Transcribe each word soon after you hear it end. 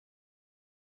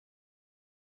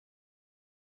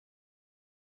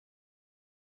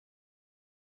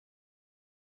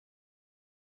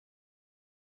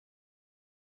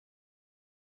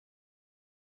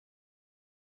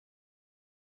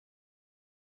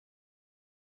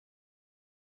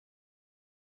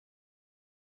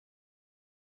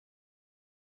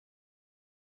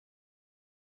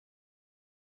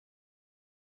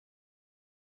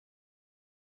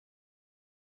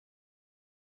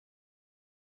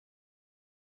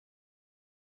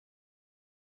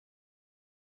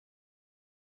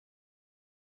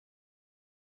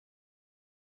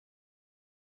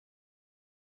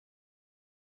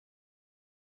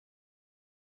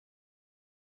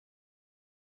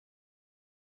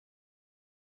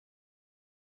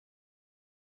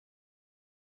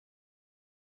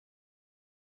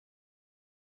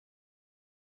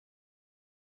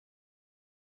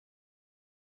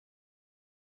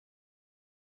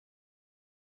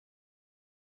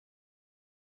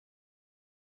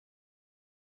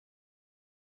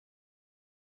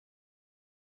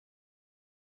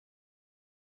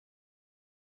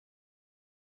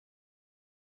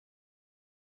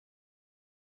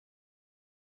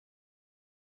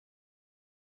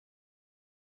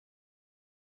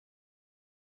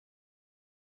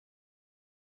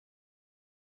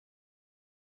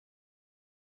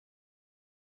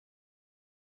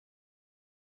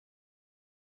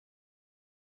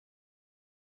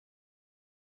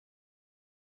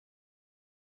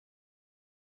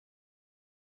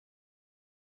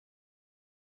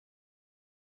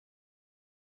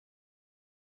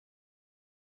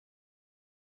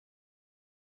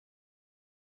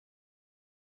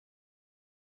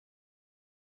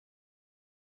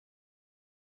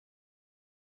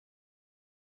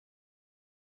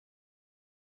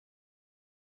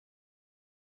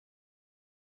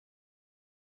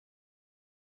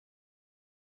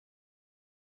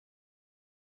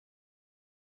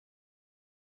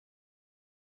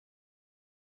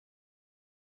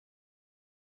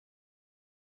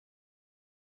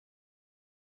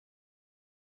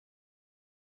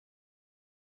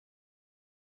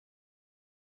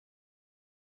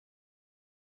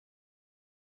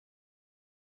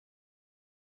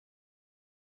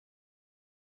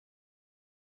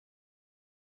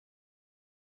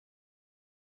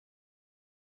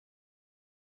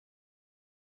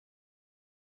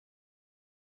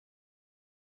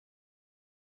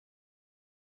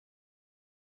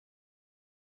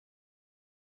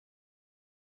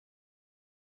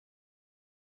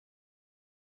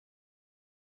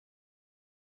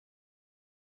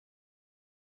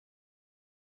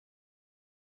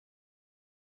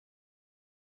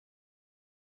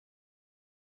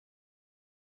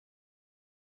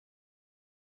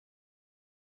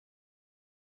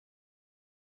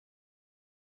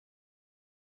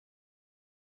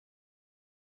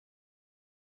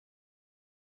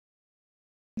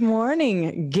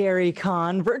Morning,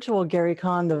 Garycon, Virtual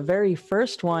Garycon, the very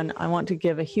first one. I want to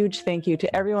give a huge thank you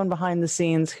to everyone behind the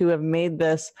scenes who have made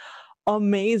this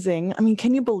amazing. I mean,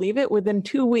 can you believe it? Within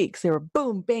 2 weeks, they were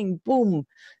boom, bang, boom.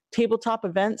 Tabletop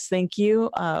events. Thank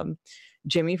you.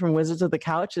 Jimmy from Wizards of the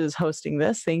Couch is hosting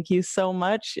this. Thank you so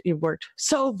much. You've worked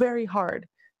so very hard.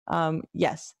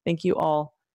 Yes, thank you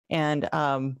all. And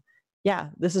yeah,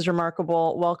 this is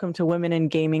remarkable. Welcome to Women in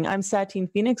Gaming. I'm Satine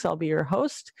Phoenix. I'll be your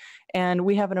host. And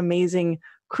we have an amazing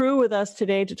crew with us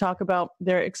today to talk about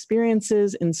their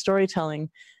experiences in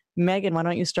storytelling. Megan, why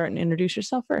don't you start and introduce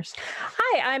yourself first?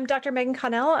 Hi, I'm Dr. Megan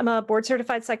Connell. I'm a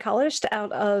board-certified psychologist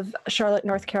out of Charlotte,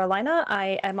 North Carolina.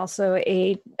 I am also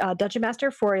a dungeon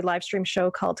master for a live stream show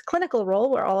called Clinical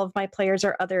Role, where all of my players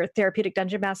are other therapeutic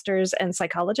dungeon masters and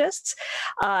psychologists.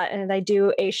 And I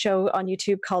do a show on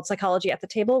YouTube called Psychology at the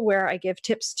Table, where I give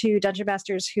tips to dungeon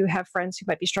masters who have friends who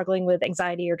might be struggling with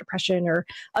anxiety or depression or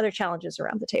other challenges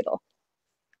around the table.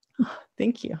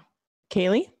 Thank you.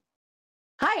 Kailey?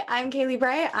 Hi, I'm Kailey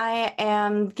Bray. I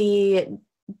am the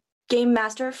game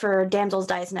master for Damsels,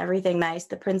 Dice, and Everything Nice,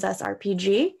 the Princess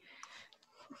RPG.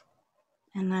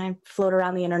 And I float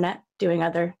around the internet doing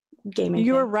other gaming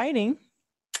You're things. Writing?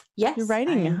 Yes. You're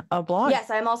writing a blog? Yes,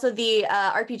 I'm also the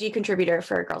RPG contributor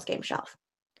for Girls Game Shelf.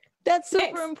 That's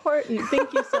super important.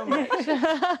 Thank you so much.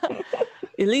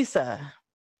 Elisa.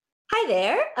 Hi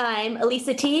there, I'm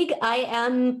Elisa Teague. I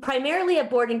am primarily a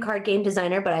board and card game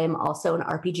designer, but I am also an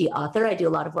RPG author. I do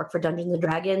a lot of work for Dungeons &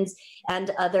 Dragons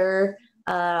and other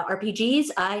RPGs.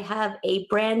 I have a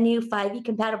brand new 5e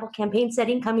compatible campaign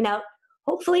setting coming out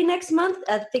hopefully next month.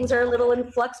 Things are a little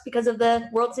in flux because of the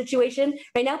world situation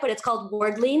right now, but it's called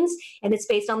Wordlings, and it's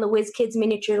based on the WizKids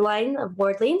miniature line of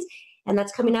Wordlings, and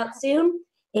that's coming out soon.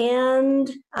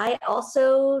 And I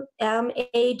also am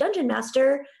a dungeon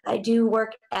master. I do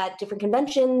work at different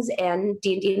conventions and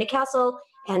D&D in a castle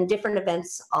and different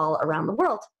events all around the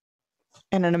world.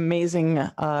 And an amazing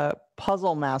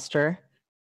puzzle master.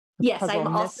 Yes, I'm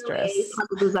also a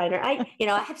puzzle designer. I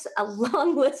have a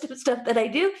long list of stuff that I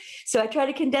do, so I try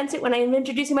to condense it when I'm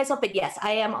introducing myself. But yes,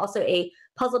 I am also a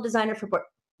puzzle designer for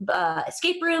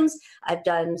escape rooms. I've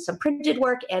done some printed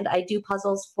work, and I do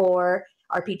puzzles for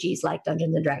RPGs like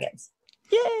Dungeons & Dragons.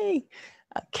 Yay!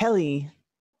 Kelly.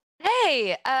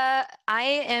 Hey, I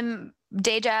am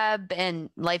day job and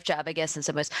life job, I guess, in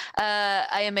some ways.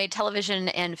 I am a television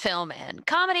and film and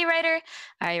comedy writer.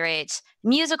 I write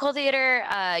musical theater.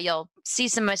 You'll see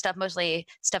some of my stuff, mostly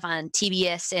stuff on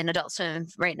TBS and Adult Swim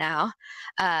right now,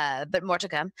 but more to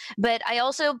come. But I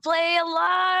also play a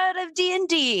lot of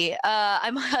D&D.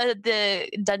 I'm the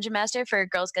dungeon master for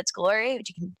Girls Guts Glory, which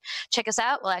you can check us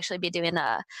out. We'll actually be doing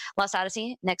Lost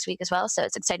Odyssey next week as well, so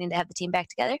it's exciting to have the team back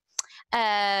together.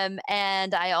 And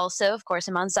I also, of course,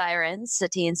 am on Sirens,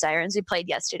 Satine Sirens. We played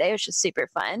yesterday, which was super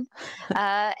fun.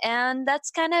 And that's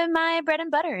kind of my bread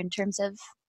and butter in terms of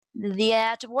the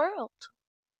art world.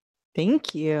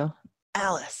 Thank you.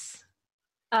 Alice.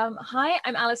 Hi,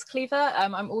 I'm Alice Cleaver.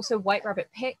 I'm also White Rabbit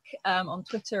Pick on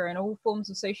Twitter and all forms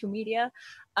of social media.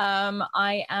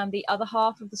 I am the other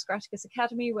half of the Scraticus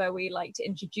Academy, where we like to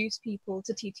introduce people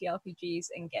to TTRPGs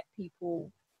and get people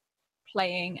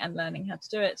playing and learning how to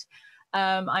do it.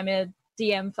 I'm a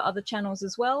DM for other channels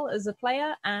as well as a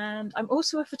player, and I'm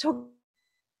also a photographer.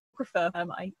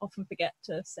 I often forget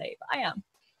to say, but I am.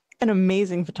 An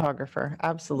amazing photographer,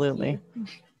 absolutely.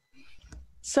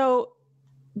 So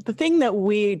the thing that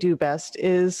we do best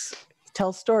is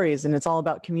tell stories, and it's all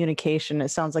about communication. It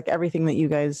sounds like everything that you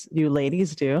guys, you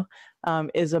ladies do,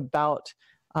 is about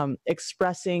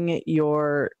expressing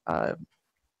your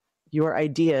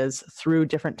ideas through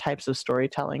different types of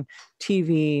storytelling,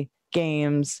 TV,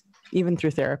 games, even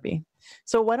through therapy.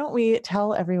 So why don't we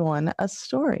tell everyone a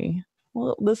story?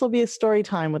 Well, this will be a story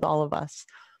time with all of us.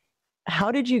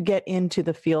 How did you get into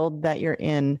the field that you're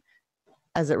in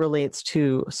as it relates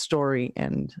to story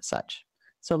and such?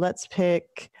 So let's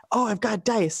pick, I've got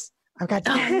dice.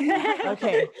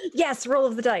 Okay. Yes, roll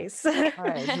of the dice. All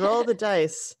right, roll the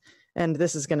dice. And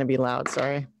this is going to be loud,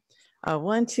 sorry.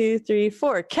 1, 2, 3,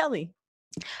 4. Kelly.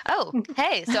 Oh,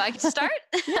 hey, so I can start?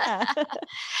 Yeah.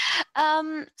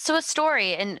 So a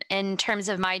story in terms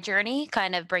of my journey,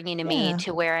 kind of bringing me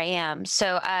to where I am.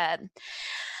 So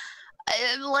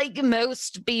like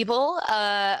most people,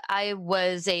 I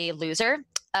was a loser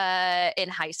in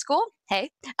high school. Hey,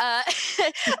 hi.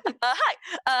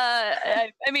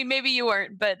 I mean, maybe you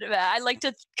weren't, but I like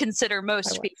to consider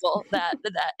most people that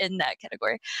in that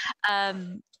category.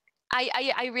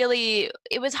 I really,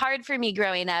 it was hard for me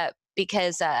growing up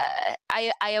because I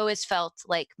always felt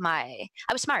like I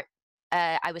was smart.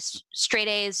 I was straight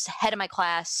A's, head of my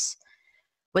class,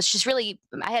 was just really,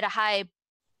 I had a high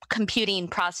computing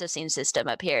processing system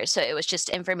up here. So it was just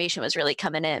information was really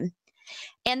coming in.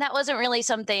 And that wasn't really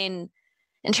something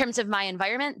in terms of my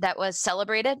environment that was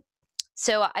celebrated.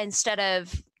 So instead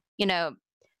of, you know,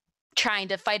 trying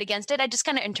to fight against it, I just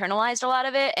kind of internalized a lot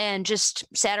of it and just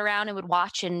sat around and would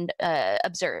watch and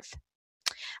observe.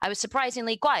 I was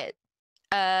surprisingly quiet.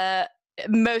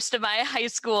 Most of my high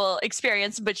school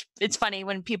experience, which it's funny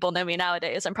when people know me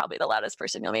nowadays, I'm probably the loudest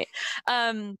person you'll meet.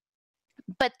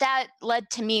 But that led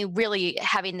to me really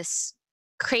having this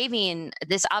craving,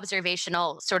 this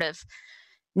observational sort of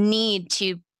need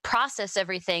to process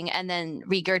everything and then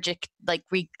regurgitate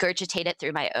it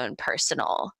through my own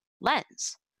personal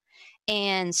lens.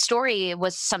 And story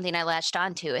was something I latched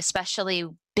onto, especially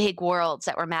big worlds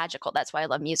that were magical. That's why I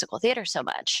love musical theater so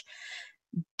much.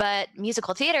 But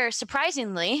musical theater,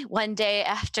 surprisingly, one day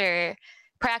after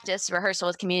practice rehearsal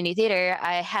with community theater,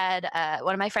 I had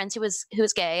one of my friends who was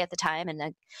gay at the time,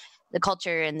 and the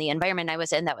culture and the environment I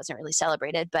was in that wasn't really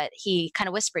celebrated. But he kind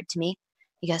of whispered to me,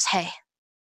 he goes, "Hey,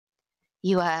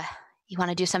 you want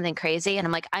to do something crazy?" And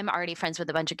I'm like, I'm already friends with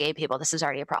a bunch of gay people. This is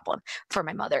already a problem for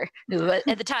my mother, who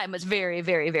at the time was very,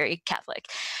 very, very Catholic.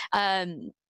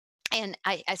 And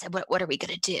I said, what are we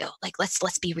going to do? Like,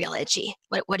 let's be real edgy.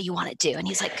 What do you want to do? And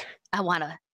he's like, I want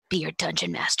to be your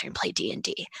dungeon master and play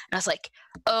D&D. And I was like,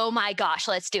 oh my gosh,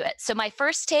 let's do it. So my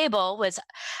first table was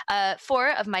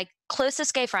 4 of my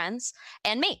closest gay friends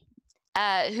and me.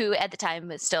 Who at the time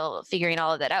was still figuring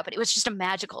all of that out, but it was just a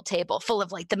magical table full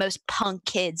of like the most punk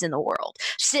kids in the world,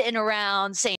 sitting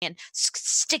around saying,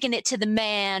 sticking it to the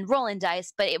man, rolling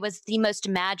dice. But it was the most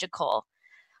magical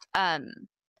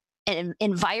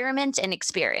environment and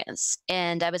experience.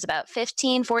 And I was about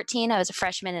 15, 14. I was a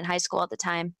freshman in high school at the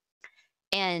time.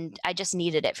 And I just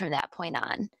needed it from that point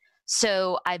on.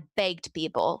 So I begged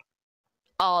people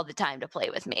all the time to play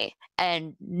with me,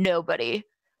 and nobody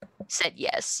said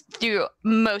yes through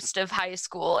most of high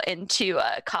school into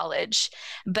college.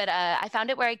 But I found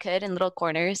it where I could in little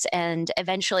corners, and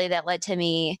eventually that led to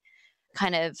me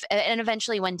and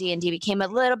eventually when D&D became a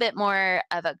little bit more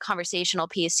of a conversational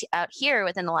piece out here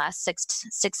within the last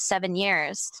 7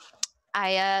 years,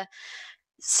 I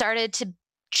started to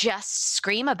just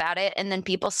scream about it. And then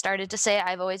people started to say,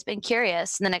 I've always been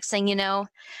curious. And the next thing you know,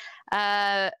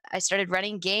 I started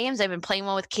running games. I've been playing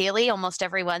one with Kailey almost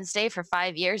every Wednesday for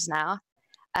 5 years now.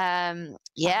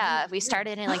 We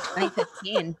started in like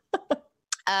 2015.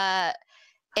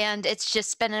 And it's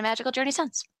just been a magical journey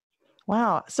since.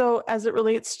 Wow. So as it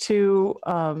relates to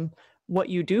what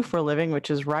you do for a living, which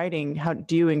is writing, how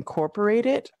do you incorporate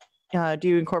it? Do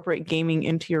you incorporate gaming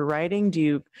into your writing?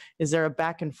 Is there a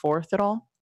back and forth at all?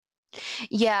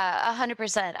 Yeah,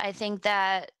 100%. I think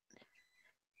that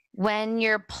when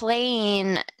you're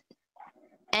playing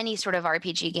any sort of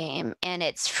RPG game and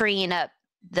it's freeing up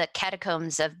the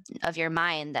catacombs of your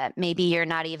mind that maybe you're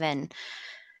not even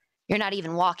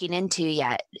walking into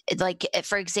yet. Like,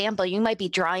 for example, you might be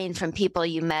drawing from people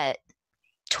you met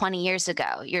 20 years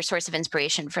ago, your source of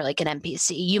inspiration for like an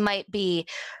NPC. You might be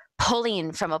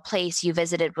pulling from a place you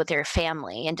visited with your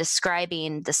family and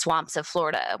describing the swamps of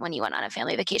Florida when you went on a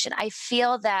family vacation. I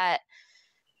feel that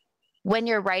when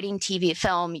you're writing TV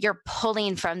film, you're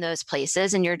pulling from those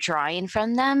places and you're drawing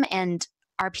from them, and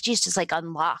RPGs just like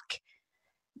unlock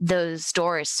those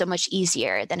doors so much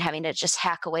easier than having to just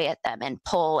hack away at them and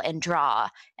pull and draw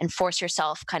and force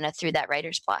yourself kind of through that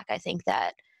writer's block. I think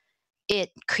that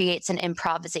it creates an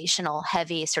improvisational,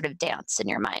 heavy sort of dance in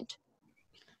your mind.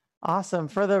 Awesome.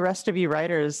 For the rest of you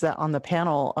writers that on the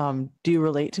panel, do you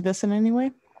relate to this in any way?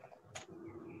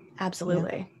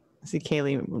 Absolutely. Yeah. I see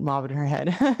Kailey nodding her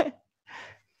head.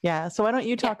 Yeah. So why don't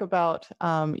you talk about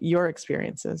your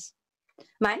experiences?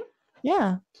 Mine?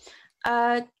 Yeah.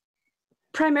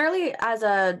 Primarily as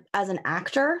an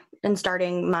actor and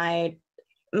starting my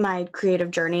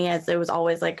creative journey, as it was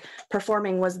always like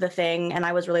performing was the thing, and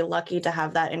I was really lucky to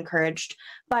have that encouraged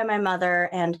by my mother,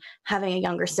 and having a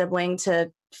younger sibling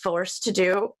to force to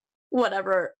do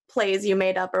whatever plays you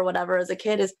made up or whatever as a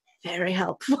kid is very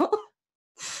helpful.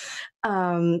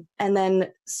 And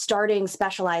then starting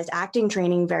specialized acting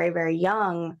training very, very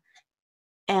young,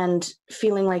 and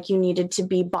feeling like you needed to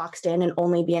be boxed in and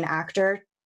only be an actor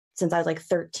since I was like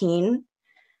 13,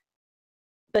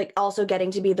 but also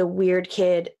getting to be the weird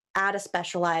kid at a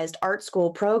specialized art school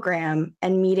program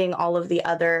and meeting all of the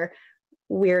other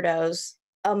weirdos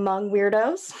among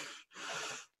weirdos.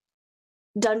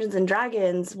 Dungeons and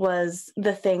Dragons was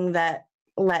the thing that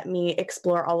let me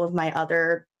explore all of my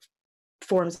other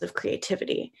forms of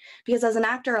creativity. Because as an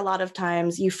actor, a lot of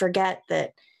times you forget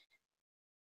that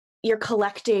you're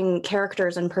collecting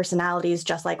characters and personalities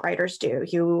just like writers do.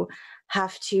 You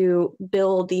have to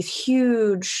build these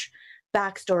huge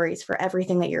backstories for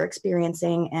everything that you're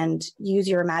experiencing and use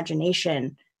your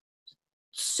imagination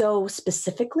so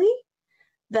specifically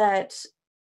that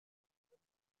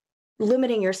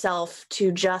limiting yourself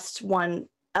to just one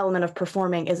element of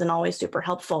performing isn't always super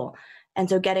helpful. And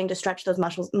so getting to stretch those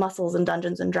muscles in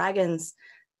Dungeons and Dragons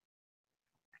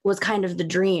was kind of the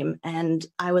dream. And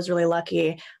I was really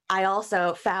lucky. I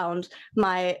also found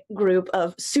my group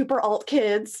of super alt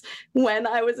kids when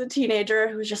I was a teenager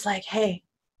who was just like, hey,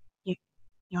 you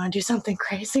want to do something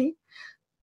crazy?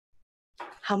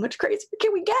 How much crazier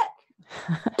can we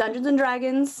get? Dungeons and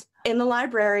Dragons in the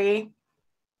library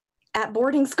at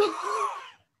boarding school.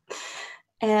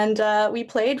 And we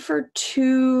played for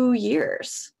 2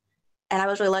 years. And I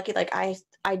was really lucky. Like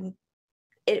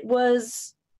it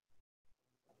was,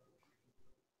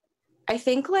 I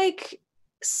think like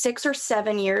 6 or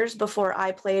 7 years before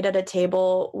I played at a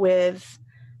table with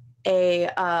a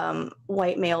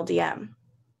white male DM.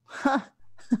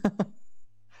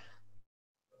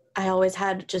 I always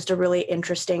had just a really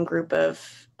interesting group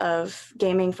of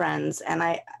gaming friends,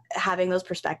 and having those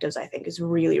perspectives, I think, is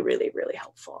really, really, really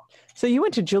helpful. So you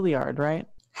went to Juilliard, right?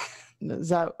 Is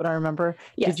that what I remember?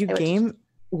 Yes, did you game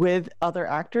with other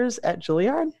actors at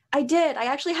Juilliard? I did. I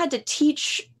actually had to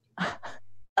teach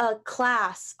a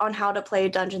class on how to play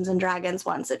Dungeons and Dragons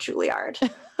once at Juilliard.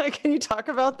 Can you talk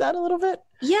about that a little bit?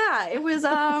 Yeah, it was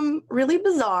really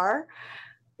bizarre.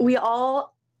 We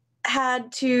all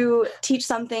had to teach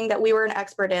something that we were an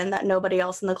expert in that nobody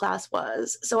else in the class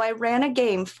was. So I ran a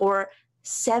game for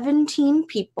 17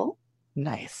 people.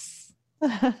 Nice.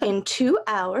 In 2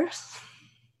 hours.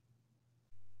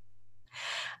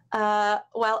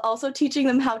 While also teaching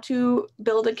them how to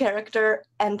build a character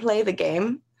and play the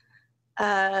game.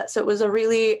 So it was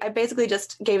I basically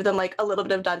just gave them like a little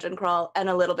bit of dungeon crawl and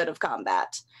a little bit of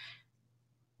combat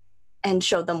and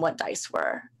showed them what dice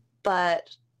were. But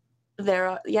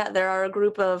there are a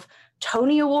group of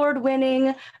Tony Award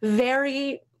winning,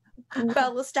 very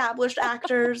well-established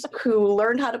actors who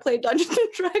learned how to play Dungeons and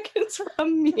Dragons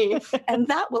from me. And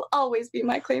that will always be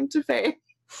my claim to fame.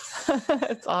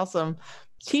 It's awesome.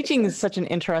 Teaching is such an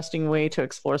interesting way to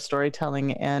explore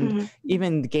storytelling and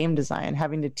even game design.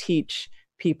 Having to teach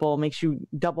people makes you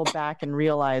double back and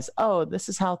realize, oh, this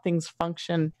is how things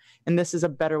function and this is a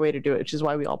better way to do it, which is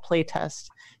why we all play test.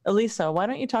 Elisa, why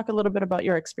don't you talk a little bit about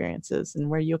your experiences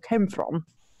and where you came from?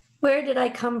 Where did I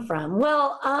come from?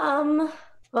 Well,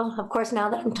 of course, now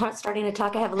that I'm starting to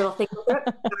talk, I have a little thing.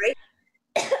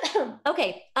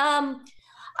 Okay.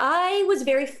 I was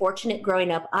very fortunate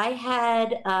growing up. I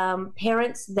had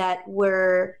parents that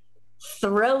were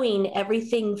throwing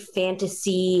everything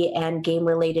fantasy and game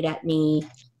related at me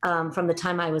from the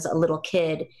time I was a little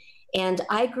kid. And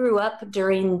I grew up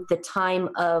during the time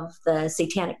of the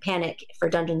Satanic Panic for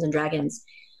Dungeons and Dragons.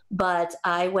 But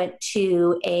I went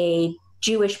to a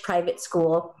Jewish private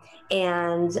school,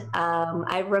 and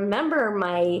I remember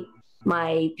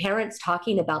my parents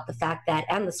talking about the fact that,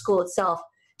 and the school itself,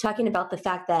 talking about the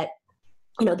fact that,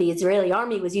 you know, the Israeli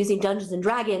army was using Dungeons and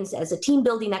Dragons as a team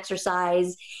building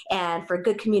exercise and for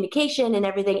good communication and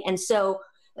everything. And so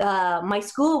my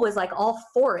school was like all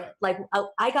for it. Like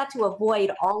I got to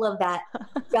avoid all of that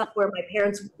stuff where my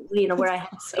parents, you know, where I had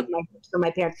for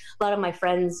my parents, a lot of my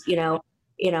friends, you know,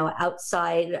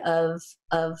 outside of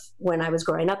when I was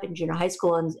growing up in junior high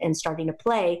school and starting to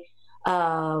play,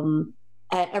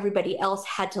 everybody else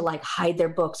had to like hide their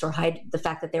books or hide the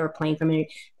fact that they were playing from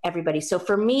everybody. So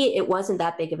for me, it wasn't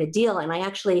that big of a deal. And I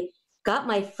actually got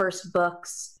my first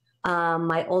books.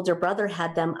 My older brother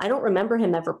had them. I don't remember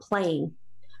him ever playing.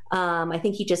 I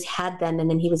think he just had them and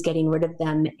then he was getting rid of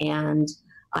them. And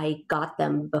I got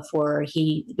them before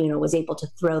he, you know, was able to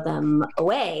throw them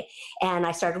away. And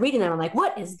I started reading them. I'm like,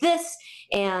 what is this?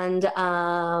 And,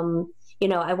 you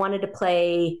know, I wanted to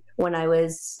play when I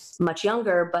was much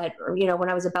younger, but, you know, when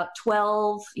I was about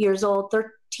 12 years old,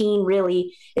 13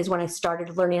 really is when I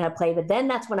started learning how to play. But then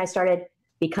that's when I started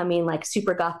becoming like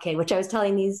super goth kid, which I was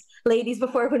telling these ladies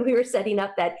before when we were setting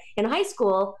up that in high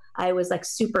school, I was like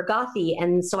super gothy.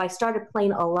 And so I started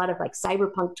playing a lot of like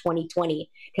Cyberpunk 2020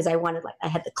 because I wanted, like, I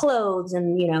had the clothes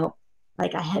and, you know,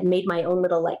 like I had made my own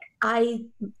little like eye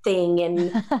thing and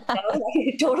you know,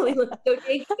 I totally looked so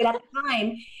big at the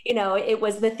time, you know, it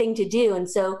was the thing to do. And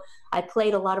so I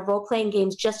played a lot of role-playing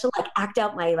games just to like act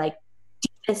out my like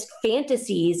deepest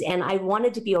fantasies. And I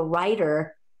wanted to be a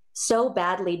writer so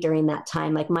badly during that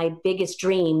time. Like my biggest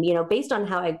dream, you know, based on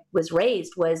how I was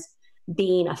raised, was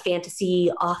being a fantasy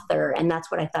author. And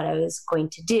that's what I thought I was going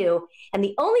to do. And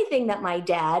the only thing that my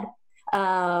dad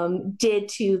did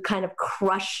to kind of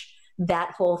crush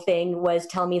that whole thing was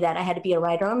tell me that I had to be a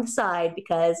writer on the side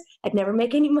because I'd never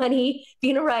make any money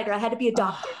being a writer. I had to be a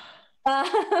doctor.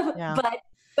 Yeah.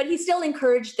 But he still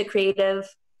encouraged the creative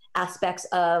aspects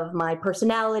of my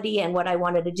personality and what I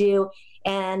wanted to do.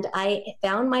 And I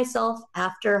found myself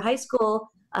after high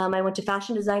school, I went to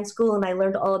fashion design school and I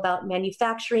learned all about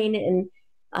manufacturing. And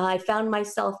I found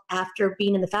myself after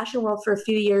being in the fashion world for a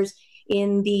few years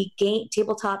in the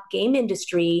tabletop game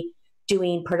industry,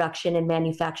 doing production and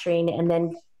manufacturing, and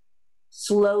then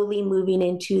slowly moving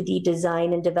into the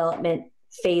design and development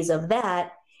phase of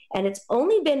that. And it's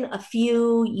only been a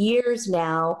few years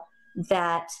now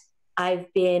that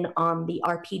I've been on the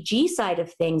RPG side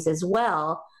of things as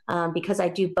well, because I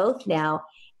do both now.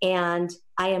 And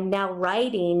I am now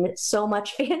writing so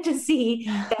much fantasy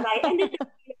that I ended up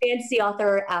being a fantasy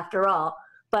author after all.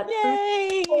 But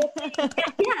Yay!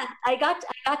 yeah, I got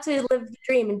to live the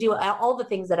dream and do all the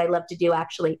things that I love to do,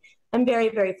 actually. I'm very,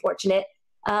 very fortunate.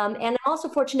 And I'm also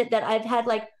fortunate that I've had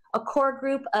like a core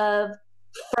group of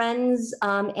friends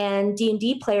and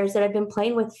D&D players that I've been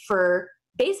playing with for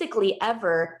basically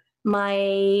ever.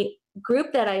 My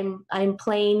group that I'm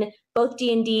playing both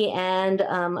D&D and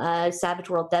a Savage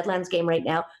World Deadlands game right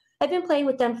now, I've been playing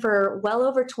with them for well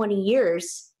over 20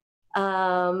 years.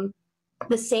 The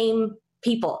same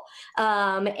people,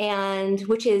 and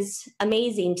which is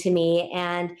amazing to me.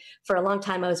 And for a long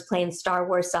time, I was playing Star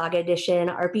Wars Saga Edition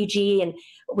RPG, and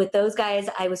with those guys,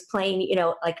 I was playing,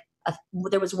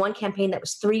 there was one campaign that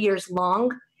was 3 years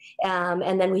long,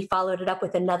 and then we followed it up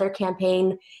with another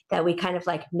campaign that we kind of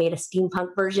like made a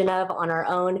steampunk version of on our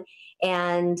own,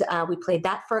 and we played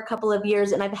that for a couple of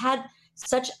years. And I've had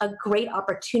such a great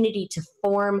opportunity to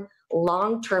form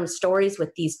long-term stories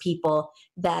with these people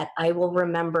that I will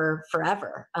remember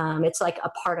forever. It's like a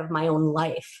part of my own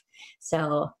life.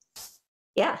 So,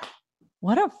 yeah.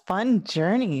 What a fun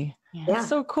journey. Yeah. That's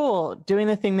so cool. Doing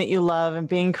the thing that you love and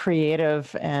being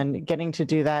creative and getting to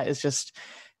do that is just,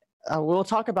 we'll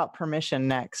talk about permission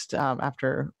next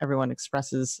after everyone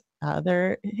expresses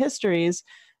their histories.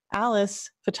 Alice,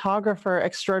 photographer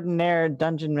extraordinaire,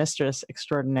 dungeon mistress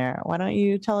extraordinaire. Why don't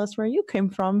you tell us where you came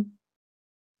from?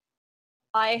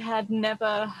 I had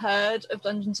never heard of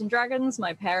Dungeons and Dragons.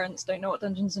 My parents don't know what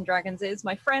Dungeons and Dragons is.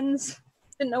 My friends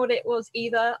didn't know what it was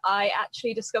either. I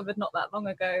actually discovered not that long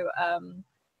ago.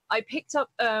 I picked up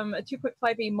a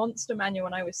 2.5e monster manual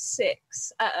when I was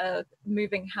 6 at a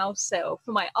moving house sale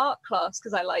for my art class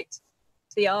because I liked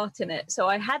the art in it. So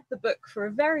I had the book for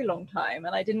a very long time,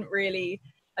 and I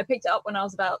picked it up when I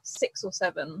was about 6 or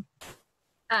 7,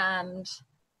 and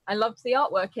I loved the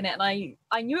artwork in it. And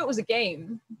I knew it was a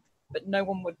game, but no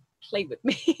one would play with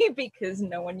me because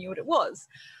no one knew what it was.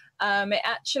 It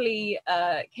actually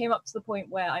came up to the point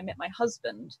where I met my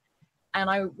husband,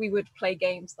 and we would play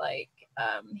games like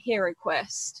Hero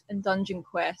Quest and Dungeon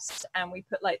Quest, and we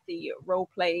put like the role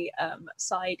play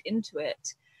side into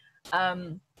it.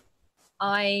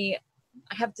 I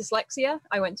have dyslexia.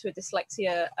 I went to a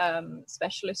dyslexia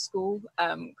specialist school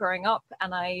growing up,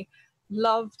 and I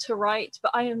love to write,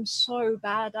 but I am so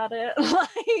bad at it.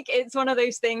 Like, it's one of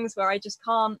those things where I just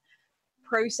can't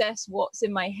process what's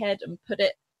in my head and put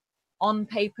it on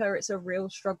paper. It's a real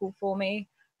struggle for me.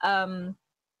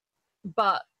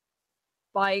 But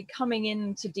by coming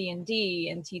into D&D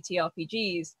and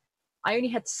TTRPGs, I only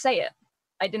had to say it.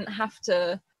 I didn't have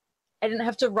to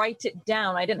write it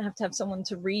down. I didn't have to have someone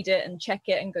to read it and check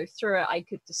it and go through it. I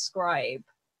could describe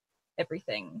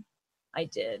everything I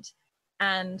did.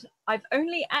 And I've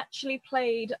only actually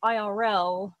played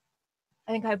IRL.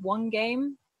 I think I have 1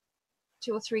 game,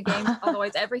 2 or 3 games.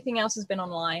 Otherwise, everything else has been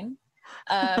online.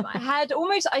 I had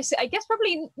I guess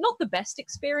probably not the best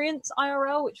experience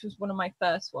IRL, which was one of my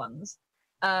first ones.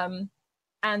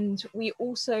 And we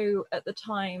also, at the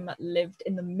time, lived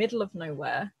in the middle of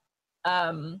nowhere.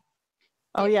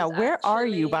 Oh yeah, where are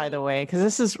you, by the way? Because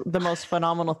this is the most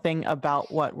phenomenal thing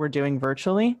about what we're doing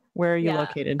virtually. Where are you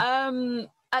located?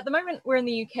 At the moment, we're in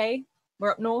the UK.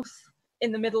 We're up north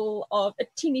in the middle of a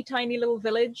teeny tiny little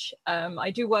village. I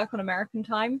do work on American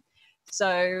time.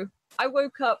 So I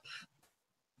woke up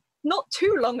not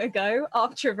too long ago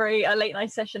after a very late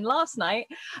night session last night.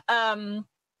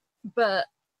 But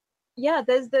yeah,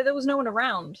 there was no one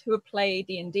around who would play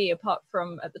D&D apart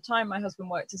from, at the time, my husband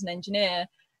worked as an engineer,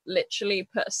 literally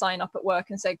put a sign up at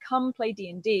work and said, come play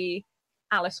D&D,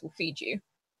 Alice will feed you.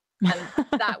 And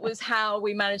that was how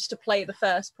we managed to play the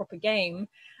first proper game.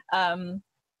 And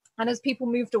as people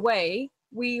moved away,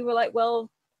 we were like,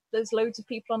 well, there's loads of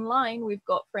people online. We've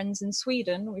got friends in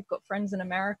Sweden. We've got friends in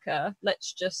America.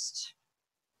 Let's just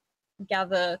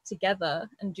gather together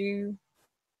and do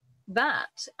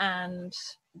that, and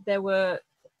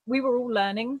we were all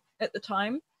learning at the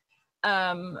time,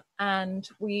 and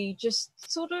we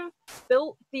just sort of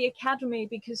built the academy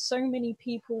because so many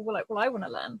people were like, well, I want to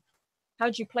learn. How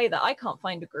do you play that? I can't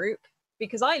find a group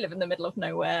because I live in the middle of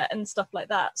nowhere and stuff like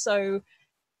that. So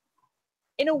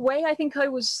in a way, I think I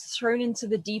was thrown into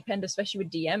the deep end, especially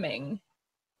with DMing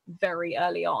very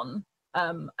early on.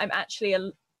 I'm actually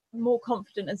more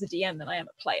confident as a DM than I am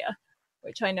a player,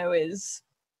 which I know is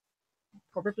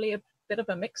probably a bit of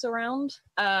a mix around.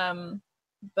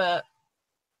 But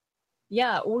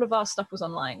yeah, all of our stuff was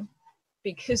online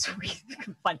because we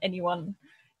couldn't find anyone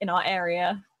in our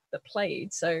area that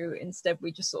played. So instead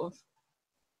we just sort of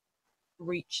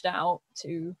reached out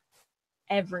to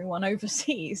everyone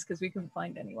overseas because we couldn't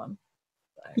find anyone.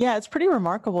 So. Yeah, it's pretty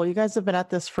remarkable. You guys have been at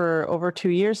this for over 2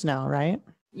 years now, right?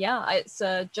 Yeah, it's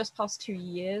just past 2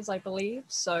 years, I believe.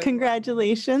 So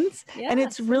congratulations. Yeah, and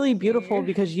it's really beautiful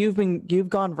because you've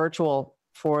gone virtual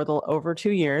for over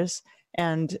 2 years.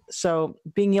 And so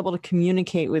being able to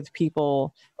communicate with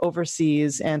people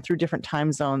overseas and through different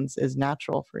time zones is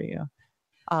natural for you.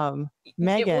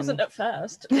 Megan, it wasn't at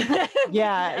first.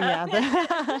 yeah.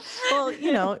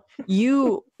 Well,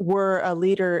 you were a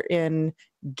leader in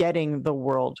getting the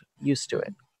world used to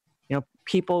it.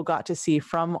 People got to see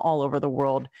from all over the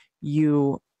world.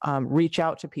 You reach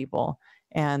out to people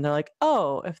and they're like,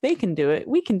 oh, if they can do it,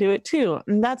 we can do it too.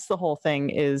 And that's the whole thing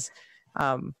is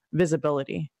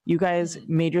visibility. You guys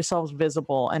made yourselves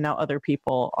visible, and now other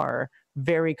people are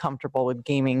very comfortable with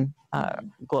gaming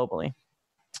globally.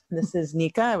 This is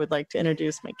Nika. I would like to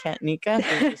introduce my cat, Nika,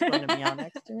 who's just going to meow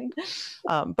next to me.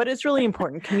 But it's really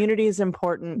important. Community is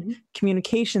important.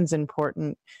 Communication's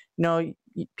important.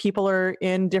 People are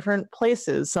in different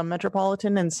places, some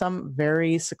metropolitan and some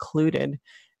very secluded.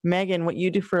 Megan, what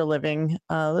you do for a living,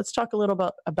 let's talk a little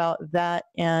bit about that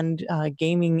and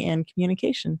gaming and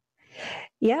communication.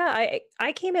 Yeah,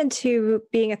 I came into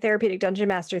being a therapeutic dungeon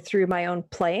master through my own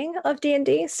playing of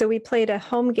D&D. So we played a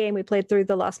home game. We played through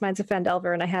the Lost Mines of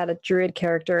Phandelver, and I had a druid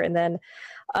character. And then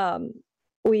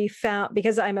we found,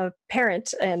 because I'm a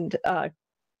parent, and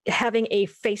having a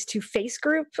face-to-face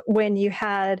group when you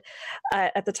had,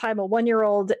 at the time, a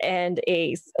 1-year-old and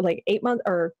a 8-month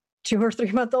or 2 or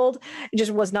 3 month old, it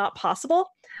just was not possible.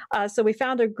 So we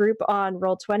found a group on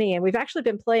Roll20, and we've actually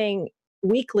been playing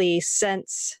weekly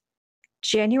since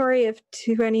January of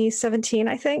 2017,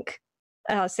 I think.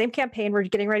 Same campaign. We're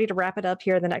getting ready to wrap it up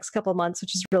here in the next couple of months,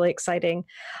 which is really exciting.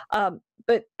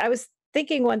 But I was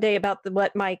thinking one day about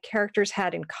what my characters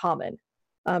had in common,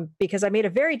 because I made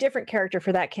a very different character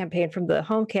for that campaign from the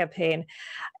home campaign.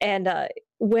 And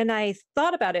when I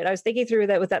thought about it, I was thinking through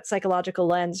that with that psychological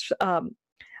lens.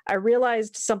 I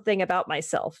realized something about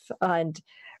myself, and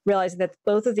realizing that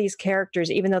both of these characters,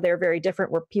 even though they're very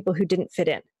different, were people who didn't fit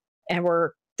in, and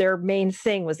their main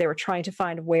thing was they were trying to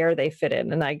find where they fit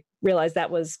in. And I realized that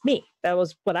was me. That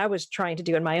was what I was trying to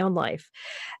do in my own life.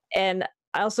 And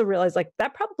I also realized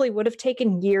that probably would have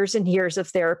taken years and years of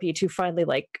therapy to finally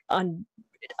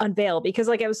unveil, because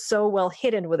I was so well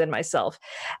hidden within myself.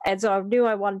 And so I knew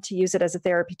I wanted to use it as a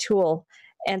therapy tool.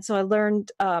 And so I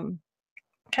learned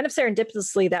kind of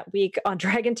serendipitously that week on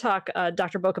Dragon Talk,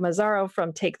 Dr. Boca Mazzaro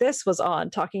from Take This was on,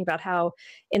 talking about how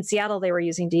in Seattle they were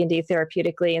using D&D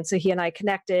therapeutically. And so he and I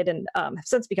connected, and have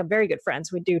since become very good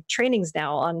friends. We do trainings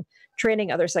now on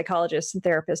training other psychologists and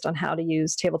therapists on how to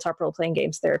use tabletop role-playing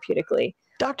games therapeutically.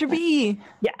 Dr. B.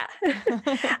 Yeah.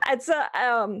 And so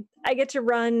I get to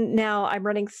run now. I'm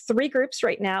running 3 groups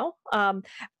right now.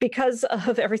 Because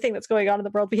of everything that's going on in the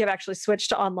world, we have actually switched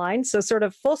to online. So sort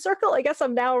of full circle, I guess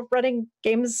I'm now running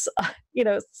games,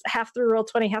 half through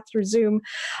Roll20, half through Zoom,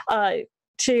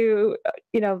 to,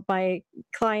 my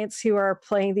clients who are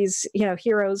playing these,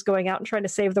 heroes going out and trying to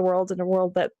save the world in a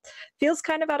world that feels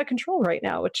kind of out of control right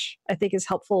now, which I think is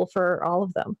helpful for all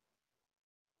of them.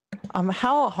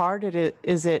 How hard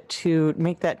is it to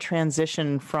make that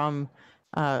transition from,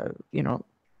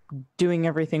 doing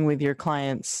everything with your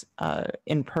clients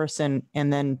in person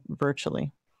and then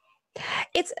virtually?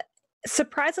 It's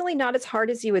surprisingly not as hard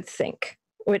as you would think,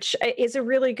 which is a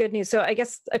really good news. So I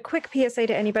guess a quick PSA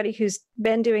to anybody who's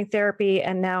been doing therapy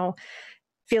and now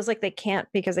feels like they can't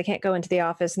because they can't go into the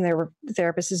office and their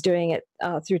therapist is doing it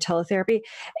through teletherapy.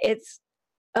 It's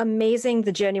amazing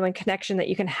the genuine connection that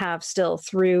you can have still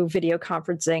through video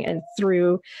conferencing and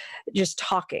through just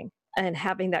talking, and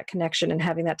having that connection and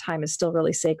having that time is still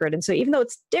really sacred. And so even though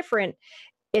it's different,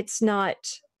 it's not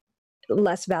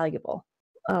less valuable.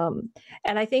 And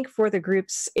I think for the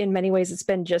groups, in many ways, it's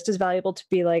been just as valuable to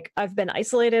be like, I've been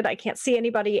isolated, I can't see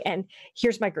anybody, and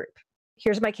here's my group.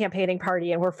 here's my campaigning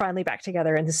party, and we're finally back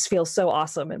together, and this feels so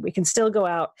awesome, and we can still go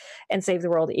out and save the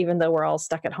world, even though we're all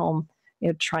stuck at home,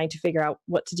 trying to figure out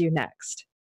what to do next.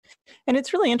 And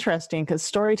it's really interesting because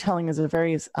storytelling is a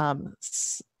very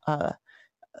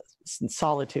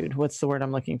solitude. What's the word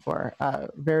I'm looking for?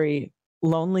 Very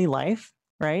lonely life,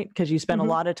 right? Because you spend a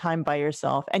lot of time by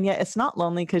yourself, and yet it's not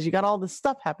lonely because you got all this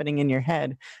stuff happening in your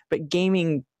head. But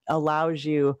gaming allows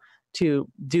you to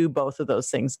do both of those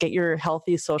things, get your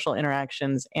healthy social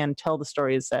interactions and tell the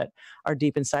stories that are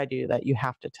deep inside you that you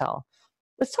have to tell.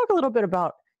 Let's talk a little bit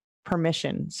about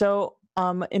permission. So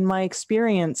in my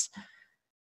experience,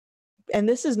 and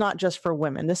this is not just for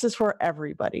women, this is for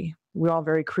everybody. We're all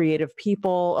very creative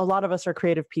people. A lot of us are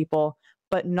creative people,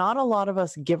 but not a lot of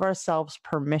us give ourselves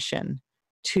permission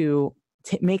to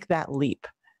make that leap.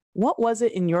 What was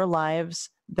it in your lives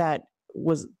that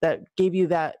gave you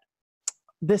that,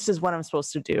 this is what I'm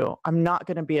supposed to do? I'm not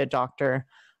going to be a doctor.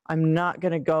 I'm not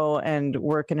going to go and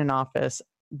work in an office.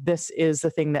 This is the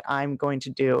thing that I'm going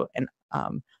to do, and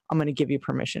I'm going to give you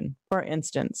permission. For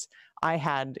instance, I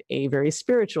had a very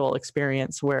spiritual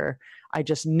experience where I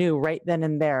just knew right then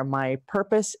and there, my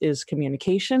purpose is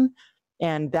communication,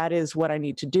 and that is what I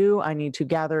need to do. I need to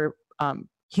gather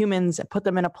humans and put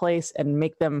them in a place and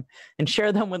make them and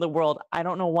share them with the world. I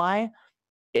don't know why.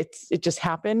 It just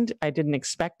happened. I didn't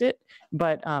expect it,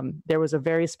 but there was a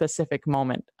very specific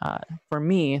moment for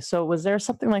me. So was there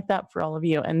something like that for all of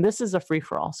you? And this is a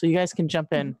free-for-all, so you guys can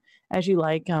jump in as you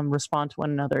like, respond to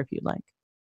one another if you'd like.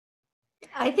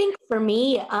 I think for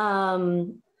me, I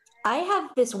have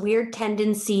this weird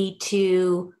tendency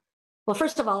to, well,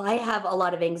 first of all, I have a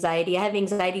lot of anxiety. I have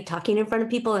anxiety talking in front of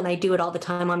people, and I do it all the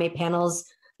time on my panels,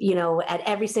 at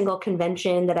every single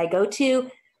convention that I go to.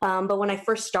 But when I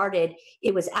first started,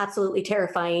 it was absolutely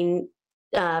terrifying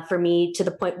for me, to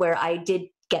the point where I did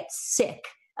get sick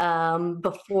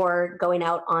before going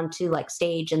out onto like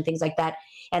stage and things like that.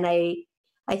 And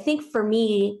I think for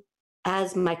me,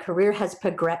 as my career has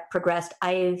progressed,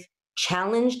 I've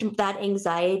challenged that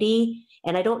anxiety.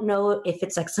 And I don't know if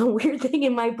it's like some weird thing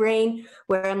in my brain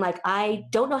where I'm like, I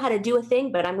don't know how to do a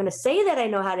thing, but I'm going to say that I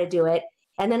know how to do it.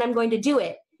 And then I'm going to do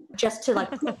it, just to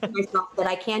like prove to myself that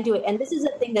I can do it. And this is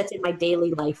a thing that's in my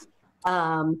daily life.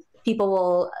 People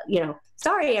will,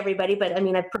 sorry everybody, but I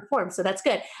mean, I've performed, so that's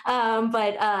good.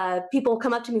 But people will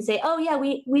come up to me and say, oh yeah,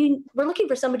 we're looking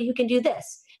for somebody who can do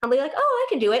this. I'll be like, oh,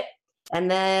 I can do it. And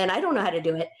then I don't know how to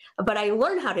do it, but I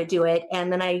learn how to do it,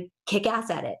 and then I kick ass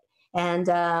at it. And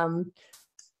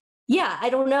yeah, I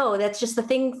don't know. That's just the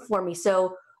thing for me.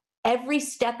 So every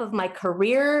step of my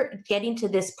career getting to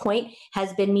this point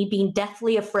has been me being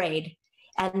deathly afraid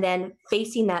and then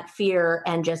facing that fear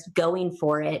and just going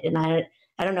for it. And I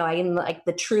don't know, I am like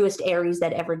the truest Aries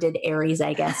that ever did Aries,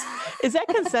 I guess. Is that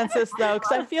consensus though?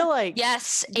 Because I feel like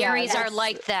yes, Aries are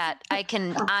like that. I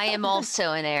am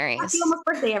also an Aries. Happy almost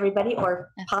birthday, everybody, or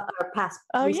past.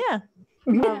 Oh yeah.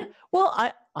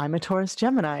 Well, I'm a Taurus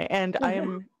Gemini, and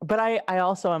but I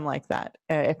also am like that.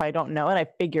 If I don't know it, I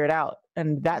figure it out.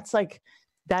 And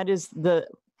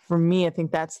for me, I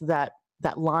think that's that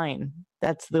line.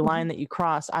 That's the line that you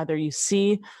cross. Either you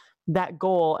see that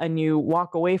goal and you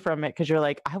walk away from it because you're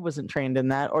like, I wasn't trained in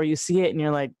that, or you see it and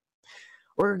you're like,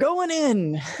 we're going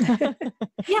in.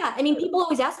 Yeah. I mean, people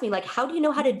always ask me like, how do you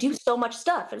know how to do so much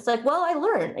stuff? And it's like, well, I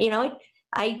learn,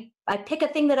 I pick a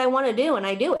thing that I want to do and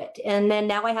I do it. And then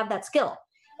now I have that skill,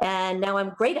 and now I'm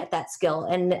great at that skill.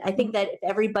 And I think that if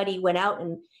everybody went out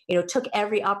and, took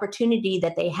every opportunity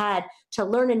that they had to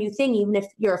learn a new thing, even if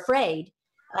you're afraid,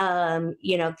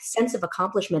 the sense of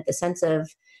accomplishment, the sense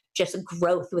of just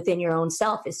growth within your own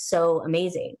self is so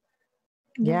amazing.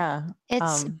 Yeah.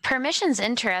 It's permission's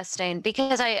interesting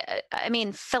because I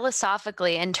mean,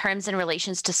 philosophically, in terms and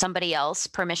relations to somebody else,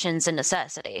 permission's a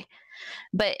necessity.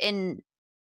 But in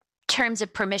terms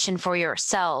of permission for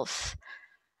yourself,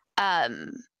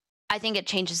 I think it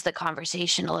changes the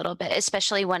conversation a little bit,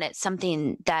 especially when it's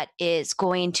something that is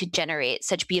going to generate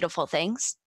such beautiful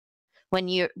things.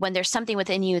 When there's something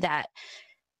within you that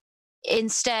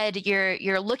instead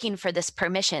you're looking for this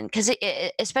permission, because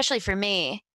especially for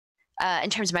me, in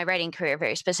terms of my writing career,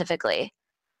 very specifically,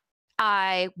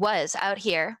 I was out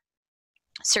here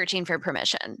searching for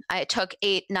permission. I took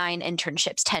 8, 9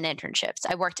 internships, 10 internships.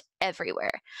 I worked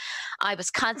everywhere. I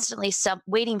was constantly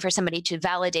waiting for somebody to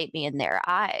validate me in their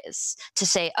eyes, to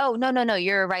say, oh, no,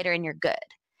 you're a writer and you're good.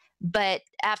 But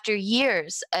after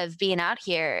years of being out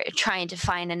here, trying to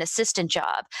find an assistant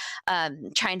job,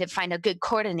 trying to find a good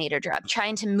coordinator job,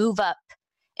 trying to move up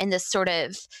in this sort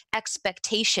of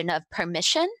expectation of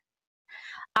permission,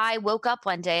 I woke up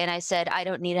one day and I said, I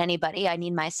don't need anybody. I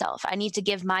need myself. I need to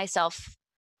give myself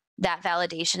that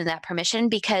validation and that permission,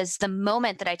 because the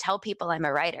moment that I tell people I'm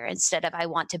a writer instead of I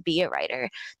want to be a writer,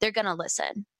 they're going to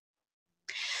listen.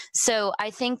 So I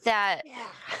think that,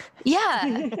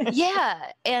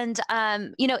 yeah. And,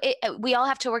 you know, we all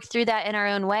have to work through that in our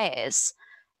own ways.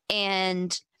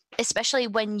 And especially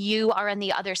when you are on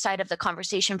the other side of the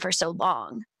conversation for so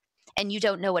long and you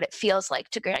don't know what it feels like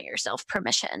to grant yourself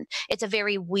permission. It's a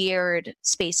very weird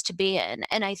space to be in.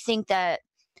 And I think that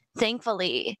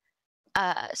thankfully,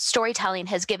 storytelling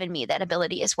has given me that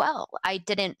ability as well. I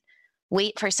didn't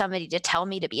wait for somebody to tell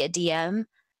me to be a DM.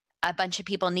 A bunch of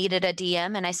people needed a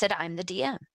DM, and I said, I'm the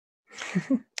DM.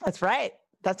 That's right.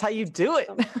 That's how you do it.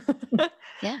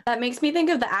 Yeah. That makes me think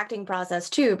of the acting process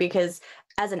too, because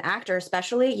as an actor,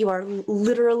 especially, you are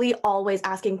literally always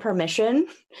asking permission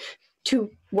to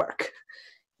work.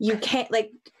 You can't,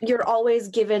 like, you're always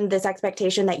given this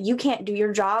expectation that you can't do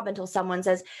your job until someone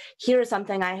says, here's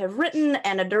something I have written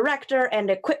and a director and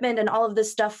equipment and all of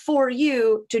this stuff for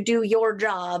you to do your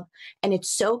job. And it's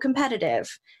so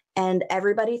competitive and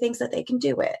everybody thinks that they can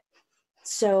do it.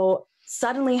 So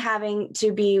suddenly having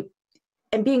to be,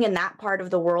 and being in that part of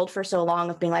the world for so long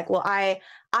of being like, well, I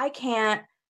can't,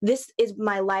 this is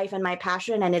my life and my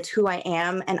passion and it's who I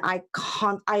am. And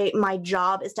my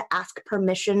job is to ask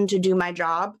permission to do my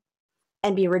job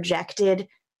and be rejected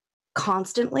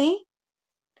constantly.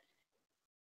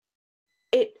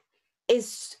 It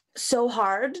is so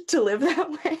hard to live that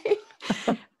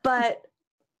way, but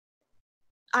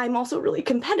I'm also really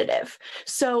competitive.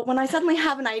 So when I suddenly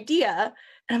have an idea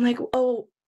and I'm like, oh,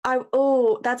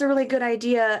 that's a really good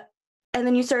idea. And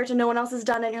then you start to no one else has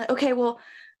done it. And you're like, okay, well,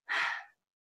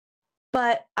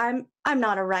 but I'm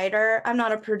not a writer. I'm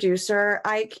not a producer.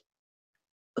 I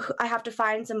have to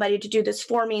find somebody to do this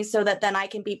for me so that then I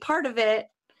can be part of it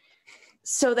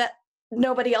so that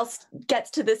nobody else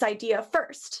gets to this idea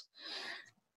first.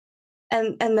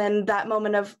 And then that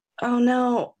moment of, oh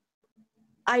no,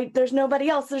 there's nobody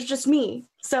else. There's just me.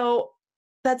 So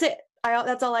that's it.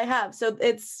 That's all I have. So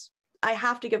I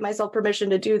have to give myself permission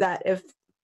to do that if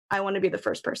I want to be the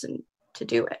first person to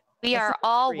do it. We are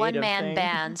all one-man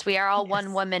bands. We are all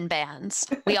one-woman bands.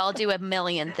 We all do a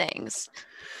million things.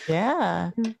 Yeah.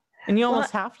 And you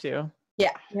almost have to.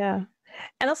 Yeah. Yeah.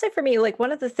 And I'll say for me, like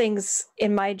one of the things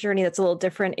in my journey that's a little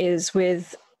different is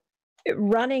with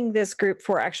running this group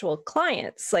for actual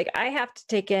clients. Like I have to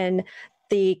take in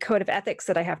the code of ethics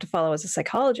that I have to follow as a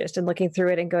psychologist and looking through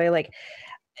it and going like,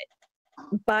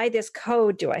 by this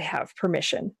code, do I have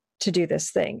permission to do this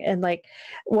thing? And like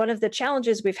one of the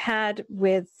challenges we've had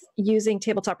with using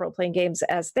tabletop role-playing games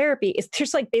as therapy is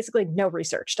there's like basically no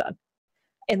research done.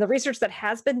 And the research that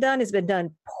has been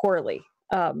done poorly.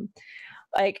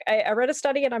 Like I read a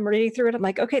study and I'm reading through it. I'm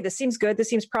like, okay, this seems good. This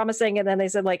seems promising. And then they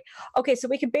said like, okay, so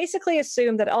we can basically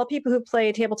assume that all people who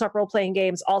play tabletop role-playing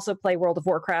games also play World of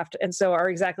Warcraft and so are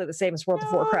exactly the same as World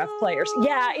of Warcraft players.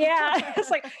 Yeah. It's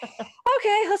like,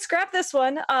 okay, let's scrap this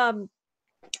one.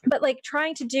 But like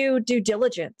trying to do due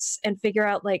diligence and figure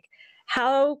out like,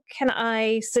 how can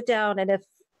I sit down and if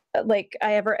like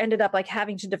I ever ended up like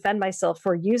having to defend myself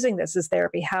for using this as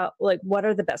therapy, how, like, what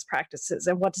are the best practices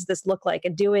and what does this look like?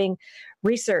 And doing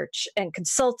research and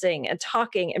consulting and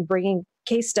talking and bringing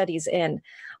case studies in.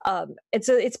 And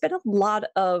so it's been a lot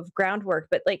of groundwork,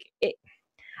 but like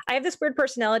I have this weird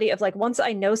personality of like, once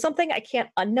I know something, I can't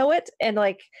unknow it. And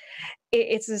like,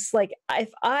 it's just like, if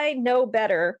I know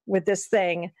better with this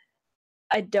thing,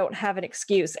 I don't have an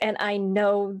excuse. And I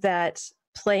know that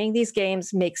playing these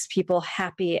games makes people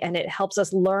happy and it helps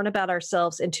us learn about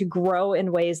ourselves and to grow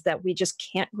in ways that we just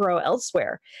can't grow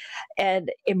elsewhere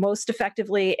and most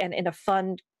effectively and in a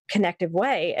fun, connective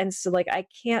way. And so like, I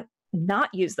can't not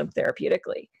use them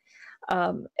therapeutically.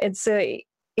 And so,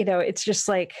 you know, it's just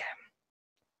like,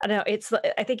 I don't know,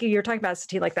 I think you're talking about,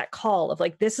 Satine, like that call of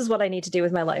like, this is what I need to do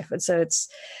with my life. And so it's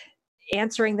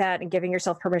answering that and giving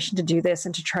yourself permission to do this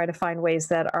and to try to find ways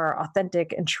that are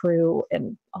authentic and true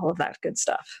and all of that good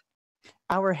stuff.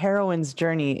 Our heroine's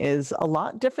journey is a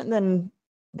lot different than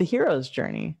the hero's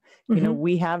journey. Mm-hmm. You know,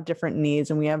 we have different needs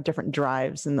and we have different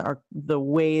drives, and the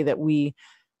way that we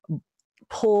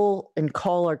pull and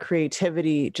call our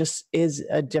creativity just is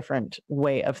a different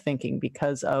way of thinking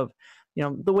because of, you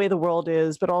know, the way the world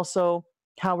is, but also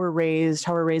how we're raised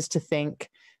to think.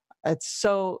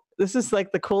 This is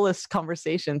like the coolest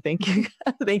conversation. Thank you.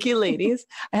 Thank you, ladies.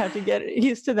 I have to get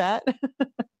used to that.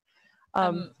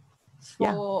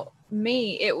 For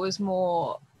me, it was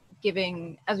more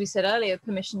giving, as we said earlier,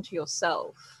 permission to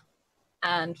yourself.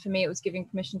 And for me, it was giving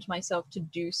permission to myself to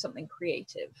do something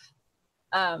creative.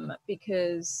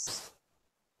 Because,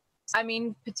 I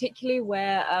mean, particularly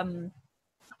where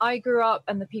I grew up,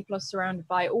 and the people are surrounded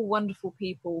by all wonderful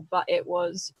people, but it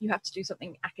was, you have to do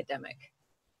something academic.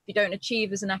 If you don't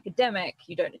achieve as an academic,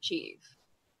 you don't achieve.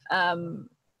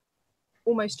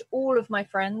 Almost all of my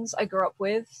friends I grew up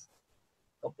with,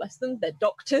 God bless them, they're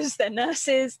doctors, they're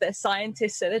nurses, they're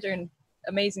scientists, so they're doing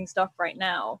amazing stuff right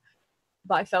now.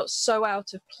 But I felt so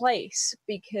out of place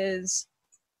because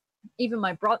even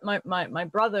my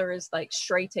brother is like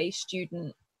straight A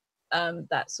student,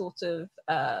 that sort of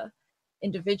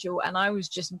individual, and I was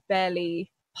just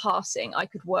barely passing. I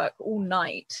could work all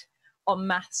night on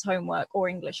maths homework or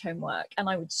English homework, and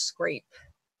I would scrape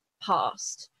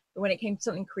past. But when it came to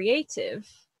something creative,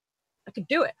 I could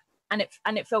do it, and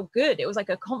it felt good. It was like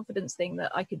a confidence thing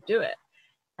that I could do it.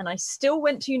 And I still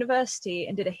went to university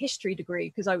and did a history degree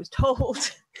because I was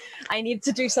told I needed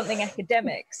to do something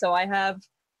academic. So I have,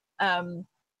 and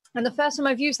the first time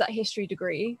I've used that history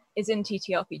degree is in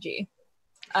TTRPG.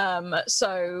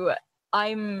 So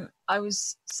I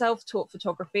was self-taught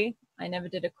photography. I never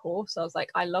did a course. I was like,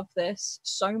 I love this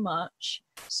so much,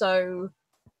 so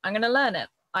I'm going to learn it.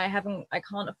 I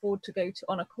can't afford to go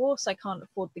on a course. I can't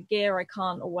afford the gear. I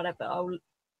can't, or whatever.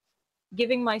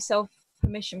 Giving myself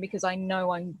permission because I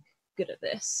know I'm good at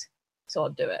this, so I'll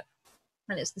do it.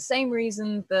 And it's the same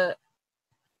reason that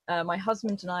my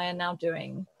husband and I are now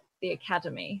doing the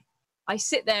academy. I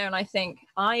sit there and I think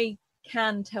I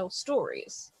can tell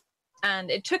stories,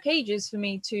 and it took ages for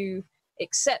me to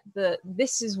accept that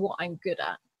this is what I'm good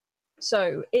at,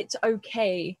 so it's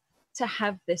okay to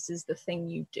have this as the thing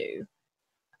you do.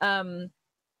 Don't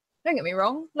get me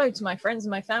wrong, loads of my friends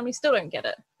and my family still don't get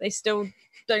it. They still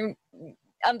don't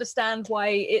understand why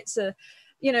it's a,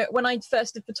 when I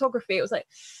first did photography, it was like,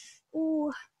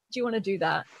 oh, do you want to do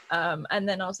that? And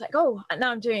then I was like, oh, and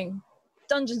now I'm doing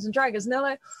Dungeons and Dragons, and they're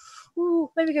like,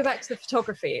 oh, maybe go back to the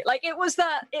photography. Like it was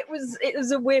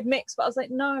a weird mix, but I was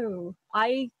like, no,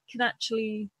 I can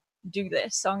actually do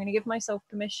this, so I'm going to give myself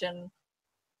permission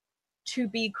to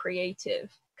be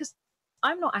creative, because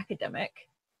I'm not academic.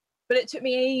 But it took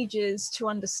me ages to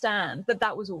understand that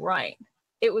that was all right.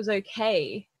 It was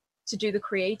okay to do the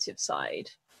creative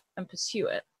side and pursue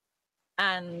it.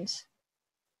 And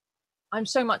I'm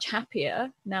so much happier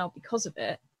now because of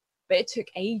it. But it took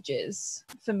ages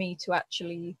for me to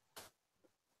actually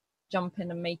jump in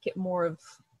and make it more of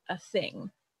a thing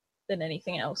than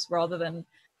anything else, rather than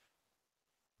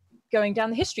going down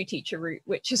the history teacher route,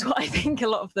 which is what I think a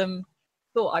lot of them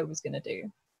thought I was going to do.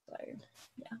 So,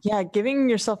 yeah, giving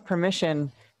yourself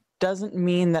permission doesn't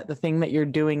mean that the thing that you're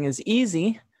doing is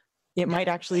easy. It might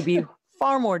actually be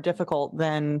far more difficult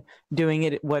than doing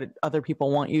it what other people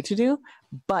want you to do.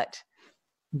 But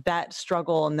that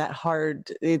struggle and that hard,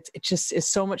 it just is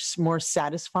so much more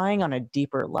satisfying on a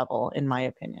deeper level, in my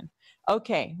opinion.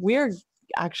 Okay, we are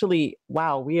actually,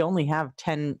 wow, we only have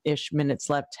 10-ish minutes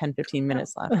left, 10, 15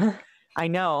 minutes left. I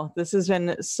know, this has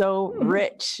been so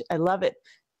rich. I love it.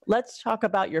 Let's talk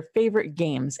about your favorite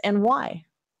games and why.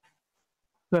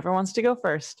 Whoever wants to go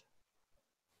first.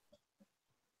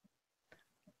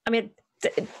 I mean,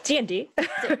 D&D.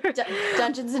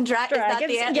 Dungeons and Dragons. Is that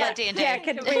the answer? Yeah, D&D. Yeah,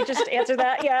 can we just answer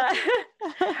that? Yeah.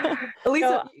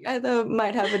 Elisa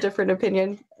might have a different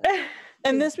opinion.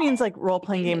 And this means like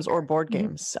role-playing games or board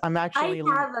games. I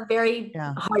have a very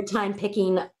hard time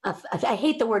picking. I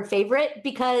hate the word favorite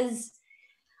because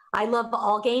I love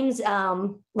all games.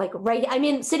 I'm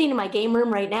sitting in my game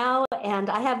room right now, and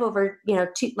I have over,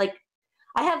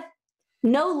 I have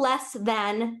no less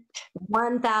than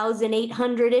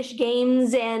 1,800-ish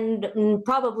games, and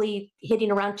probably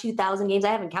hitting around 2,000 games.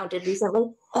 I haven't counted recently.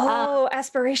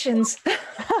 Aspirations.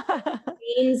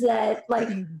 Games that,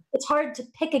 it's hard to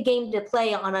pick a game to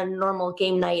play on a normal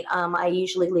game night. I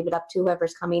usually leave it up to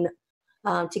whoever's coming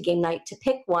to game night to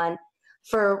pick one.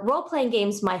 For role-playing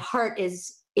games, my heart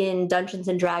is in Dungeons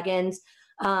and Dragons.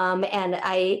 And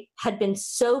I had been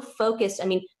so focused. I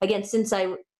mean, again, since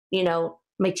my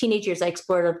teenage years, I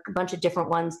explored a bunch of different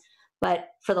ones, but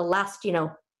for the last,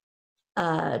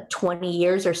 20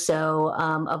 years or so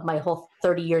of my whole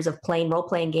 30 years of playing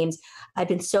role-playing games, I've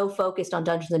been so focused on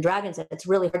Dungeons and Dragons that it's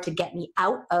really hard to get me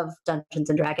out of Dungeons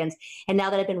and Dragons. And now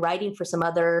that I've been writing for some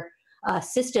other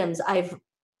systems, I've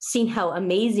seen how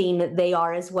amazing they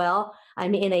are as well.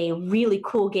 I'm in a really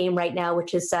cool game right now,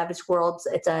 which is Savage Worlds.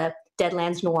 It's a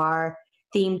Deadlands Noir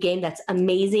themed game that's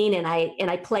amazing, and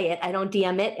I play it. I don't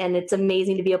DM it, and it's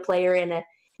amazing to be a player in a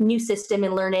new system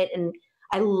and learn it. And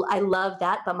I love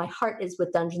that, but my heart is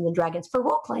with Dungeons and Dragons for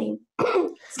role playing.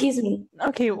 Excuse me.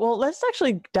 Okay, well, let's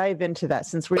actually dive into that,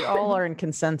 since we all are in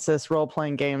consensus. Role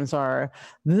playing games are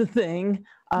the thing.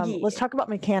 Let's talk about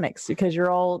mechanics, because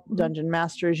you're all dungeon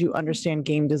masters. You understand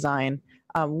game design.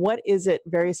 What is it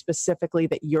very specifically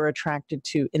that you're attracted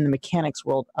to in the mechanics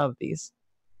world of these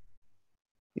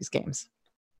games?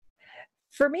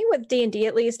 For me, with D&D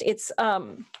at least, it's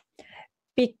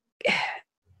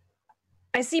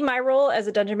I see my role as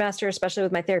a dungeon master, especially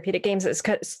with my therapeutic games, is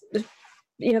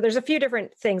there's a few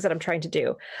different things that I'm trying to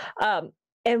do.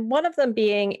 And one of them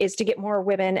is to get more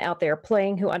women out there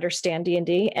playing who understand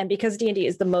D&D. And because D&D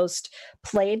is the most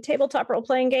played tabletop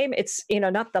role-playing game, it's,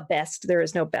 not the best. There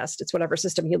is no best. It's whatever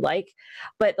system you like.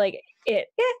 But but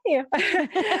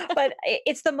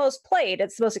it's the most played.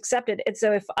 It's the most accepted. And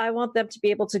so if I want them to be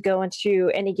able to go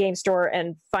into any game store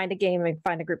and find a game and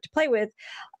find a group to play with,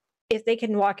 if they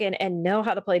can walk in and know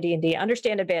how to play D&D,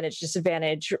 understand advantage,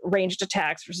 disadvantage, ranged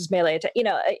attacks versus melee attack,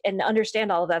 and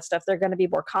understand all of that stuff, they're going to be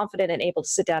more confident and able to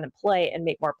sit down and play and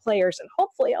make more players, and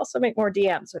hopefully also make more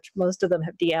DMs, which most of them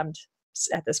have DM'd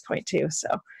at this point too. So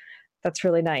that's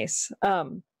really nice.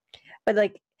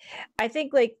 But I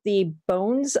think the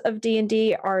bones of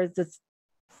D&D are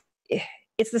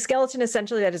it's the skeleton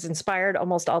essentially that has inspired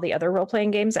almost all the other role-playing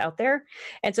games out there.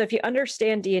 And so if you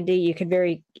understand D&D, you can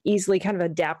very easily kind of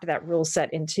adapt that rule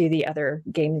set into the other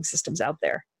gaming systems out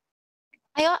there.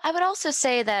 I would also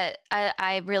say that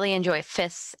I really enjoy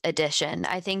 5th edition.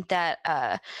 I think that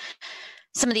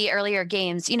some of the earlier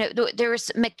games, there was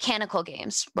mechanical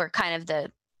games were kind of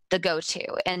the go-to.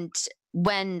 And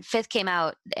when 5th came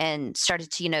out and started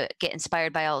to, get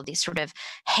inspired by all of these sort of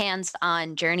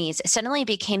hands-on journeys, it suddenly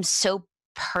became so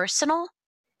personal.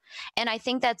 And I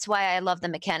think that's why I love the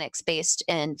mechanics based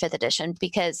in 5th edition,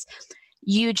 because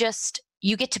you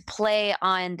get to play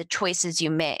on the choices you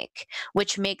make,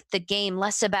 which make the game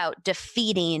less about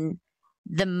defeating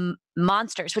the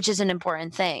monsters, which is an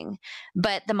important thing.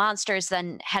 But the monsters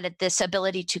then had this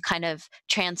ability to kind of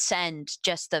transcend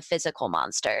just the physical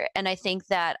monster. And I think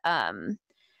that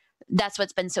that's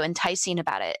what's been so enticing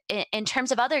about it. In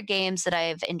terms of other games that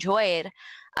I've enjoyed,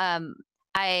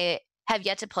 I have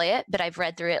yet to play it, but I've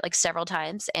read through it several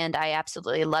times and I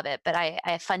absolutely love it. But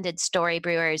I funded Story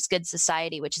Brewers Good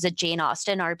Society, which is a Jane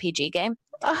Austen RPG game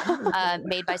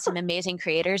made by some amazing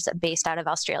creators based out of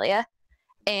Australia.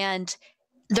 And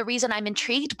the reason I'm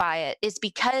intrigued by it is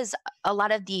because a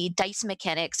lot of the dice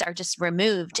mechanics are just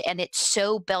removed, and it's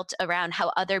so built around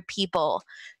how other people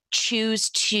choose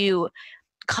to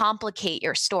complicate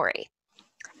your story.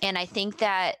 And I think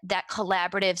that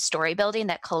collaborative story building,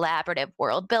 that collaborative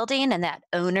world building, and that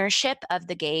ownership of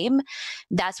the game,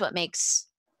 that's what makes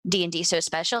D&D so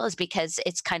special, is because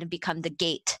it's kind of become the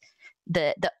gate,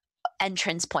 the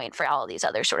entrance point for all of these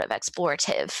other sort of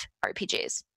explorative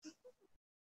RPGs.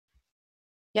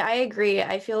 Yeah, I agree.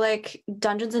 I feel like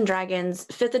Dungeons and Dragons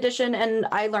 5th edition, and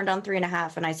I learned on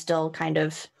 3.5, and I still kind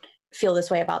of feel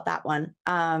this way about that one.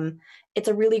 It's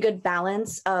a really good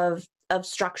balance of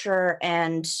structure,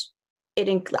 and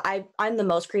I'm the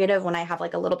most creative when I have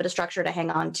a little bit of structure to hang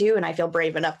on to, and I feel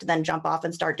brave enough to then jump off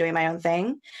and start doing my own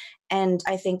thing. And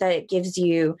I think that it gives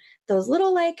you those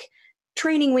little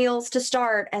training wheels to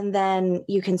start, and then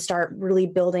you can start really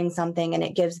building something, and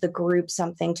it gives the group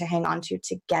something to hang on to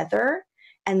together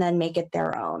and then make it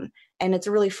their own. And it's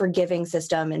a really forgiving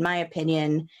system, in my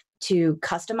opinion, to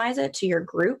customize it to your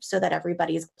group so that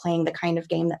everybody's playing the kind of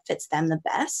game that fits them the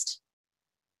best.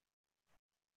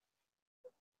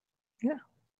 Yeah.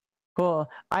 Cool.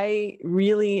 I'm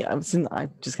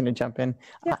just going to jump in.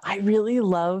 Yeah. I really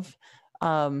love,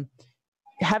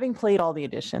 having played all the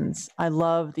editions, I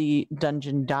love the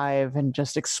dungeon dive and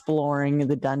just exploring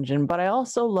the dungeon, but I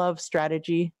also love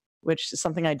strategy, which is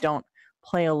something I don't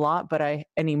play a lot, but I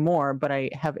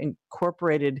have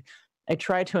incorporated. I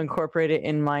try to incorporate it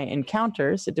in my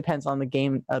encounters. It depends on the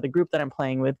game, the group that I'm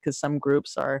playing with, because some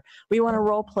groups we want to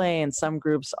role play, and some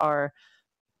groups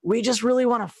we just really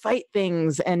want to fight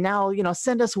things, and now,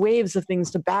 send us waves of things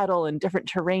to battle and different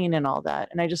terrain and all that.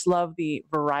 And I just love the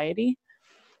variety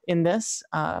in this.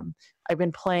 I've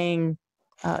been playing,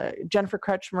 Jennifer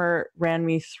Kretschmer ran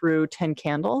me through 10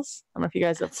 Candles. I don't know if you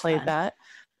guys have played that.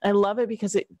 I love it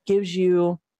because it gives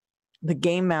you, the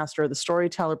game master, the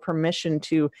storyteller, permission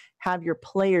to have your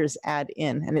players add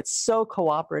in. And it's so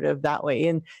cooperative that way.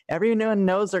 And everyone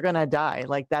knows they're going to die.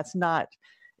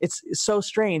 It's so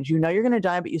strange. You're going to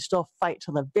die, but you still fight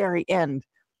till the very end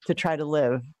to try to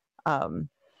live.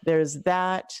 There's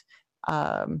that.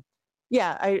 I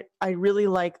really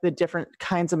like the different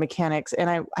kinds of mechanics.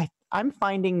 And I'm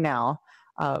finding now,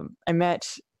 I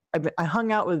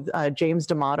hung out with James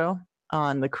D'Amato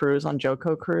on the cruise, on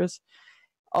Joko Cruise.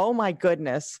 Oh my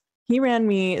goodness. He ran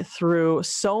me through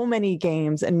so many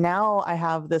games, and now I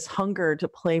have this hunger to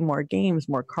play more games,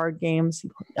 more card games.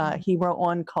 He wrote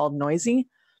one called Noisy,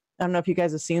 I don't know if you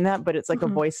guys have seen that, but it's like a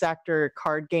voice actor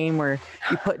card game where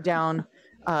you put down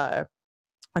a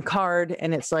card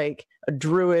and it's like a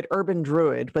druid, urban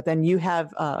druid, but then you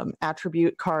have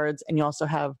attribute cards and you also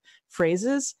have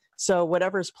phrases. So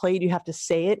whatever's played, you have to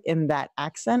say it in that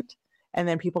accent, and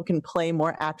then people can play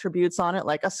more attributes on it,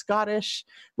 like a Scottish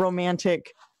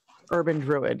romantic urban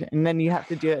druid, and then you have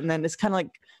to do it. And then it's kind of like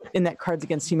in that Cards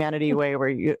Against Humanity way where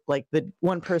you like the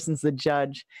one person's the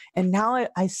judge. And now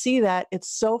I see that it's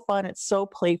so fun, it's so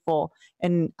playful,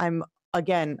 and I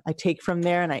take from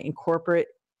there and I incorporate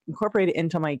it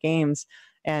into my games.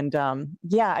 And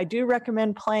yeah, I do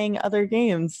recommend playing other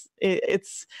games.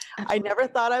 I never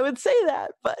thought I would say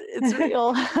that, but it's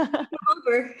real.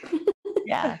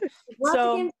 Yeah.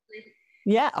 So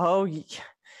yeah. Oh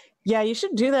yeah, you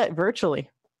should do that virtually.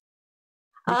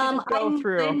 I'm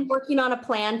working on a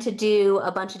plan to do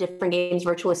a bunch of different games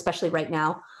virtually, especially right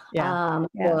now. So I'm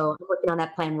working on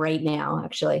that plan right now,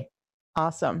 actually.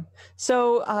 Awesome.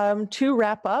 So to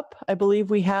wrap up, I believe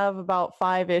we have about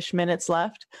 5-ish minutes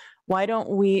left. Why don't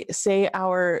we say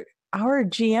our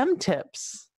GM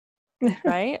tips,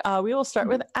 right? We will start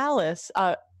with Alice.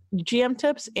 GM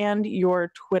tips and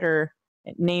your Twitter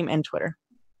name and Twitter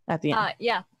at the end.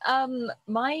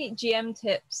 My GM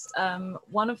tips,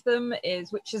 one of them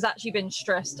is, which has actually been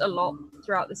stressed a lot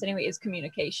throughout this anyway, is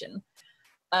communication.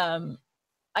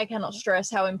 I cannot stress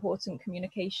how important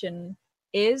communication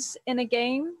is in a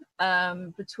game,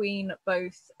 between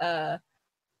both,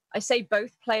 I say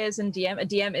both players and DM. A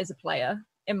DM is a player,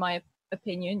 in my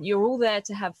opinion. You're all there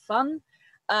to have fun.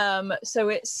 So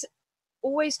it's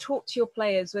always talk to your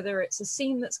players, whether it's a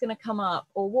scene that's going to come up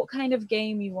or what kind of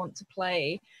game you want to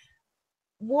play.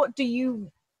 What do you,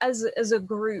 as a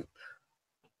group,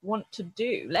 want to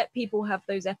do? Let people have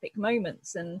those epic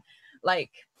moments. And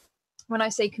like, when I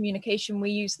say communication,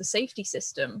 we use the safety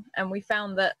system, and we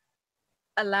found that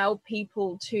allowed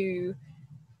people to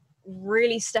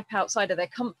really step outside of their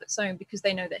comfort zone because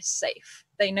they know they're safe.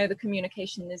 They know the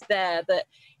communication is there, that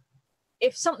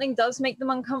if something does make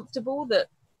them uncomfortable that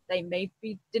they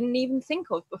maybe didn't even think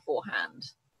of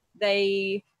beforehand,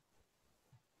 they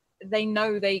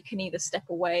know they can either step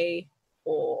away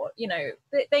or, you know,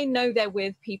 they know they're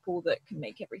with people that can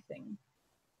make everything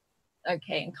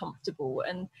okay and comfortable,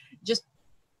 and just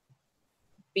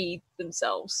be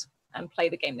themselves and play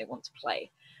the game they want to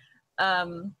play.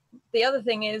 The other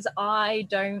thing is, I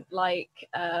don't like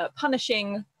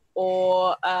punishing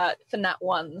or for nat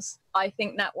ones. I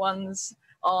think nat ones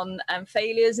on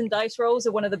failures and dice rolls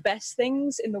are one of the best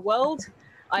things in the world.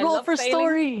 I Roll love for failing.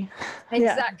 story.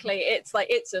 Exactly. Yeah. It's like,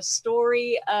 it's a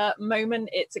story moment,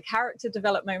 it's a character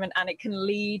development moment, and it can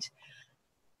lead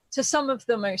to some of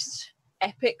the most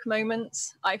epic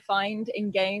moments I find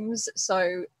in games.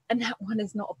 So, and that one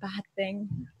is not a bad thing,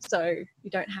 so you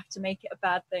don't have to make it a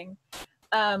bad thing.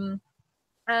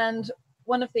 And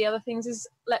one of the other things is,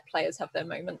 let players have their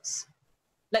moments.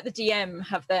 Let the DM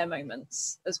have their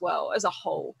moments as well, as a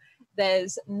whole.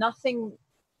 There's nothing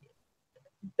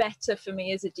better for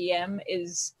me as a DM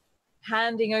is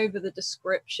handing over the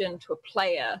description to a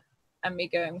player and me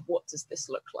going, what does this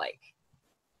look like?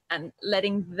 And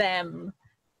letting them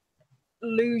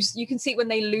lose. You can see when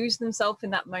they lose themselves in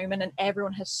that moment, and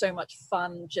everyone has so much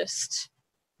fun just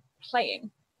playing,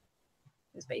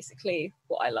 is basically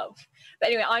what I love. But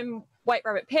anyway, I'm White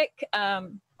Rabbit Pick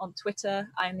on Twitter.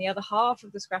 I'm the other half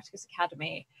of the Scraticus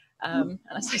Academy. And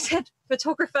as I said,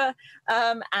 photographer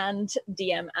and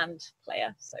DM and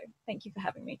player. So thank you for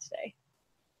having me today.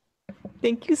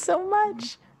 Thank you so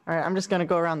much. All right, I'm just going to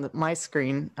go around my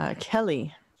screen.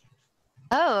 Kelly.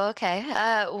 Oh, okay.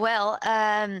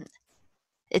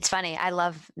 It's funny. I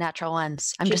love natural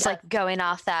ones. I'm just like going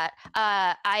off that.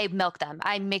 I milk them.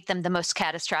 I make them the most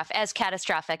catastrophic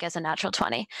as a natural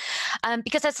 20,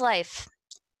 because that's life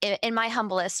in my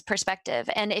humblest perspective.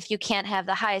 And if you can't have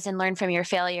the highs and learn from your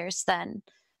failures, then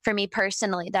for me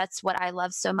personally, that's what I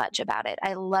love so much about it.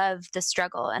 I love the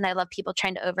struggle, and I love people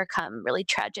trying to overcome really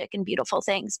tragic and beautiful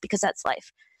things, because that's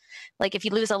life. Like if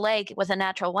you lose a leg with a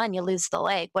natural 1, you lose the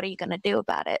leg. What are you going to do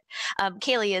about it?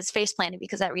 Kailey is face planting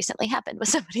because that recently happened with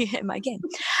somebody in my game.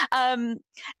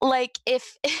 Like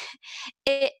if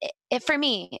for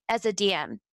me as a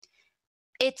DM,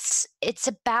 it's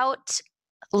about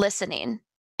listening.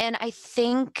 And I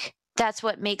think that's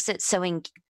what makes it so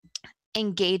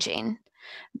engaging,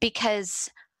 because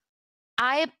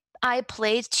I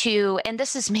play to, and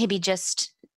this is maybe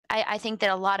just, I think that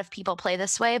a lot of people play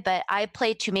this way, but I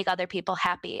play to make other people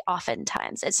happy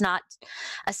oftentimes. It's not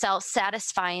a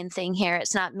self-satisfying thing here.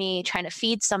 It's not me trying to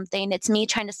feed something. It's me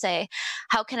trying to say,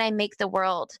 how can I make the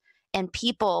world and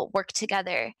people work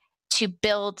together to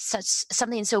build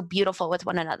something so beautiful with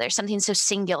one another, something so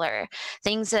singular,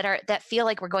 things that feel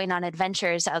like we're going on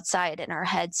adventures outside in our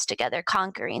heads together,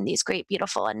 conquering these great,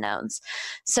 beautiful unknowns.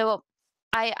 So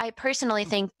I personally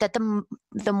think that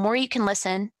the more you can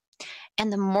listen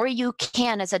and the more you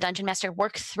can, as a dungeon master,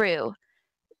 work through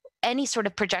any sort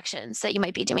of projections that you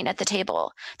might be doing at the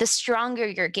table, the stronger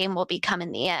your game will become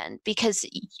in the end, because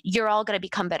you're all going to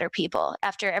become better people.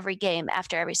 After every game,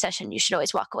 after every session, you should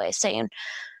always walk away saying,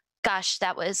 gosh,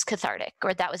 that was cathartic,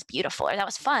 or that was beautiful, or that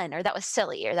was fun, or that was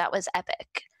silly, or that was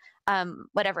epic,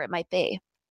 whatever it might be.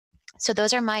 So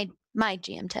those are my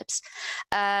GM tips.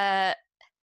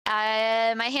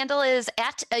 My handle is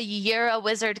at You're a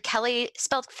Wizard Kelly,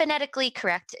 spelled phonetically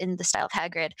correct in the style of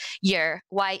Hagrid. You're,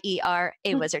 Y-E-R,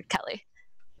 a Wizard Kelly.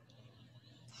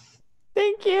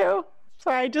 Thank you.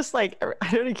 Sorry, I just like,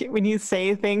 I don't know, when you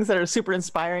say things that are super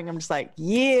inspiring, I'm just like,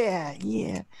 yeah.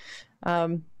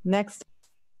 Next,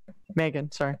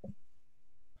 Megan, sorry.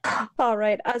 All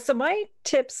right. So my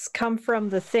tips come from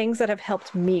the things that have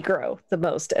helped me grow the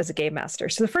most as a game master.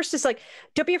 So the first is like,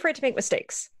 don't be afraid to make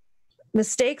mistakes.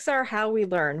 Mistakes are how we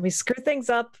learn. We screw things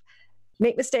up,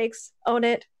 make mistakes, own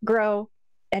it, grow,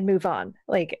 and move on.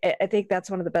 Like, I think that's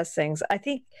one of the best things. I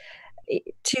think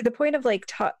to the point of like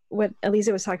what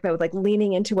Elisa was talking about, with like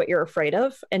leaning into what you're afraid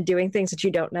of and doing things that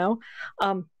you don't know,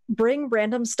 bring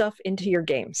random stuff into your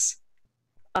games.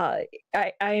 I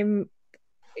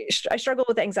struggle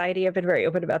with anxiety. I've been very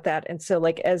open about that. And so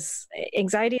like, as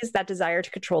anxiety is that desire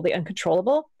to control the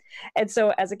uncontrollable. And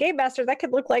so as a game master, that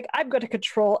could look like I'm going to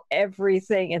control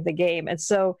everything in the game. And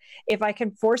so if I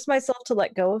can force myself to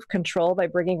let go of control by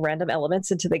bringing random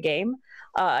elements into the game,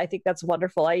 I think that's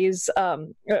wonderful. I use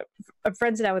I'm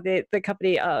friends now with the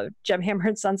company Gem Hammer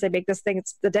and Sons. They make this thing.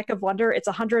 It's the Deck of Wonder. It's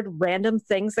 100 random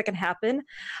things that can happen.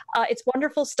 It's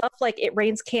wonderful stuff like it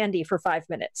rains candy for 5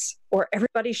 minutes, or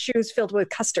everybody's shoes filled with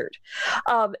custard.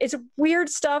 It's weird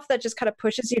stuff that just kind of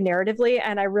pushes you narratively.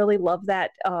 And I really love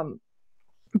that.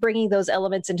 Bringing those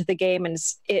elements into the game, and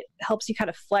it helps you kind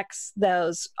of flex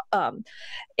those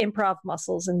improv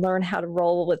muscles and learn how to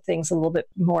roll with things a little bit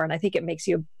more. And I think it makes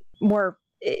you a more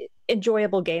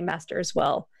enjoyable game master as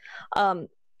well. And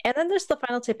then there's the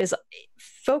final tip is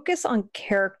focus on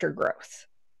character growth.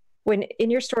 When in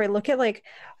your story, look at like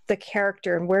the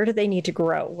character and where do they need to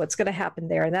grow? What's going to happen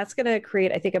there? And that's going to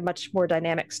create, I think, a much more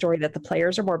dynamic story that the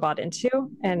players are more bought into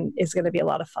and is going to be a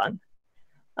lot of fun.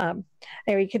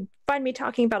 Anyway, you can find me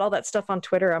talking about all that stuff on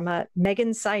Twitter. I'm at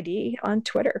Megan Sidey on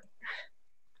Twitter.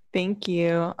 Thank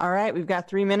you. All right, we've got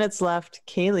 3 minutes left.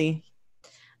 Kailey.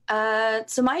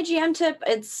 So my GM tip,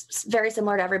 it's very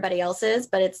similar to everybody else's,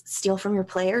 but it's steal from your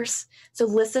players. So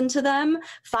listen to them,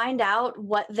 find out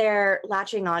what they're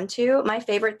latching onto. My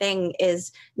favorite thing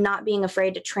is not being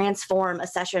afraid to transform a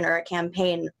session or a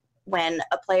campaign when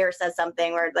a player says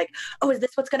something where like, oh, is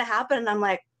this what's going to happen? And I'm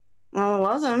like, well, it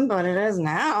wasn't, but it is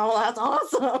now. That's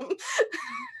awesome.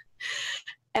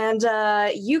 And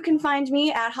you can find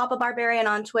me at Hoppa Barbarian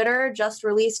on Twitter. Just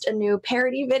released a new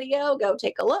parody video. Go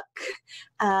take a look.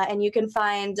 And you can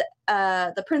find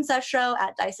the Princess Show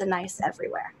at Dice and Nice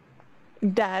everywhere.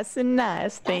 Dice and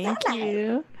Nice. Thank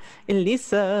you.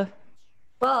 Elisa.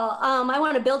 Well, I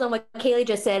want to build on what Kailey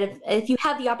just said. If you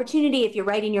have the opportunity, if you're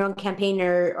writing your own campaign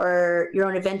or your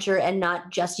own adventure and not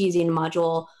just using a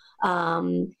module,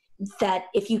 that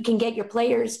if you can get your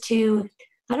players to,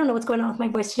 I don't know what's going on with my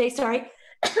voice today, sorry.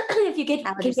 If you can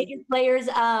get your players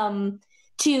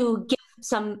to give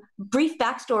some brief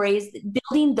backstories,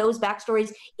 building those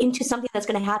backstories into something that's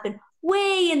going to happen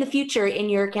way in the future in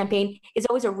your campaign is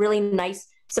always a really nice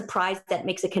surprise that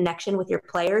makes a connection with your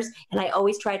players. And I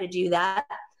always try to do that.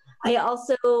 I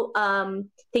also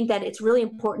think that it's really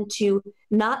important to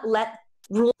not let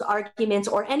rules, arguments,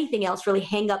 or anything else really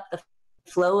hang up the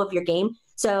flow of your game.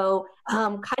 So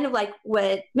kind of like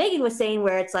what Megan was saying,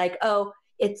 where it's like, oh,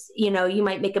 it's, you know, you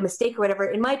might make a mistake or whatever.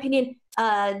 In my opinion,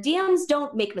 DMs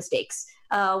don't make mistakes.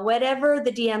 Whatever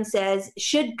the DM says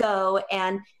should go.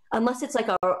 And unless it's like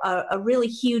a really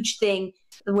huge thing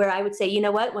where I would say, you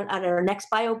know what, when on our next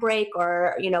bio break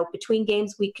or, you know, between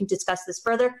games, we can discuss this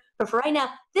further. But for right now,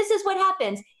 this is what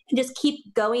happens, and just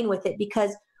keep going with it.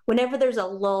 Because whenever there's a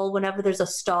lull, whenever there's a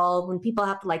stall, when people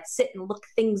have to like sit and look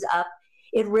things up,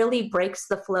 it really breaks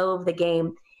the flow of the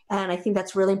game. And I think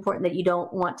that's really important, that you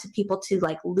don't want people to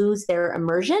like lose their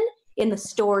immersion in the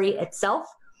story itself.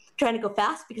 I'm trying to go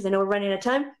fast because I know we're running out of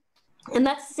time. And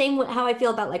that's the same how I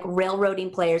feel about like railroading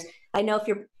players. I know if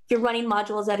you're running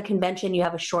modules at a convention, you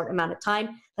have a short amount of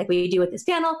time, like we do with this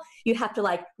panel. You have to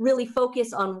like really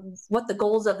focus on what the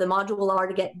goals of the module are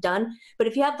to get done. But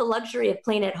if you have the luxury of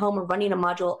playing at home or running a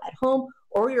module at home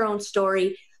or your own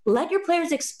story, let your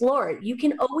players explore. You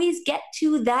can always get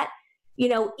to that,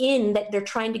 inn that they're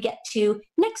trying to get to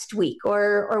next week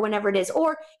or whenever it is.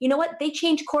 Or, you know what, they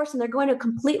change course and they're going to a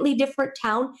completely different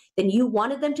town than you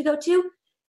wanted them to go to.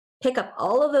 Pick up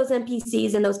all of those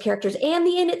NPCs and those characters and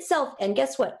the inn itself. And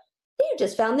guess what? They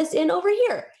just found this inn over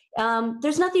here.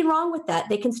 There's nothing wrong with that.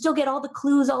 They can still get all the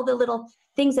clues, all the little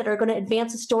things that are going to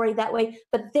advance the story that way.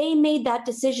 But they made that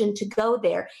decision to go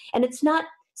there. And it's not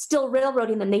still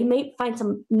railroading them. They may find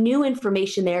some new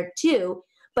information there too.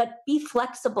 But be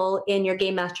flexible in your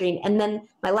game mastering. And then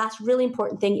my last really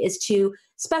important thing is to,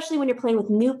 especially when you're playing with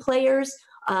new players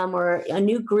or a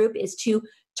new group, is to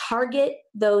target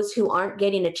those who aren't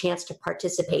getting a chance to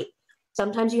participate.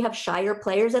 Sometimes you have shyer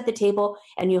players at the table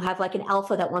and you have like an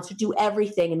alpha that wants to do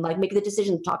everything and like make the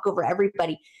decision, talk over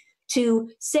everybody. To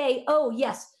say, oh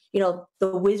yes, the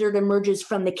wizard emerges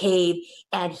from the cave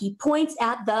and he points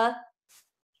at the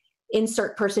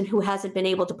insert person who hasn't been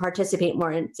able to participate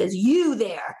more and says, you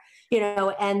there,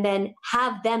 and then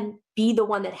have them be the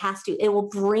one that has to. It will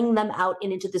bring them out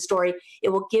and into the story. It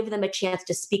will give them a chance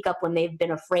to speak up when they've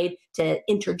been afraid to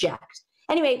interject.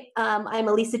 Anyway, I'm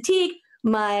Elisa Teague.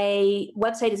 My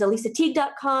website is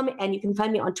elisateague.com, and you can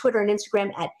find me on Twitter and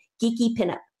Instagram at Geeky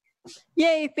Pinup.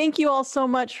 Yay, thank you all so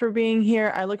much for being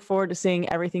here. I look forward to seeing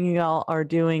everything you all are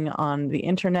doing on the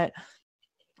internet.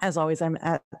 As always,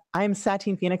 I'm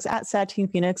Satine Phoenix at Satine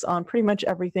Phoenix on pretty much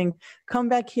everything. Come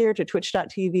back here to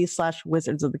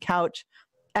twitch.tv/Wizards of the Couch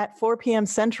at 4 p.m.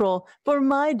 Central for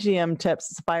my GM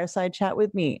tips. It's a fireside chat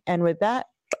with me. And with that,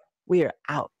 we are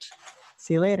out.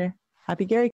 See you later. Happy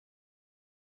Gary.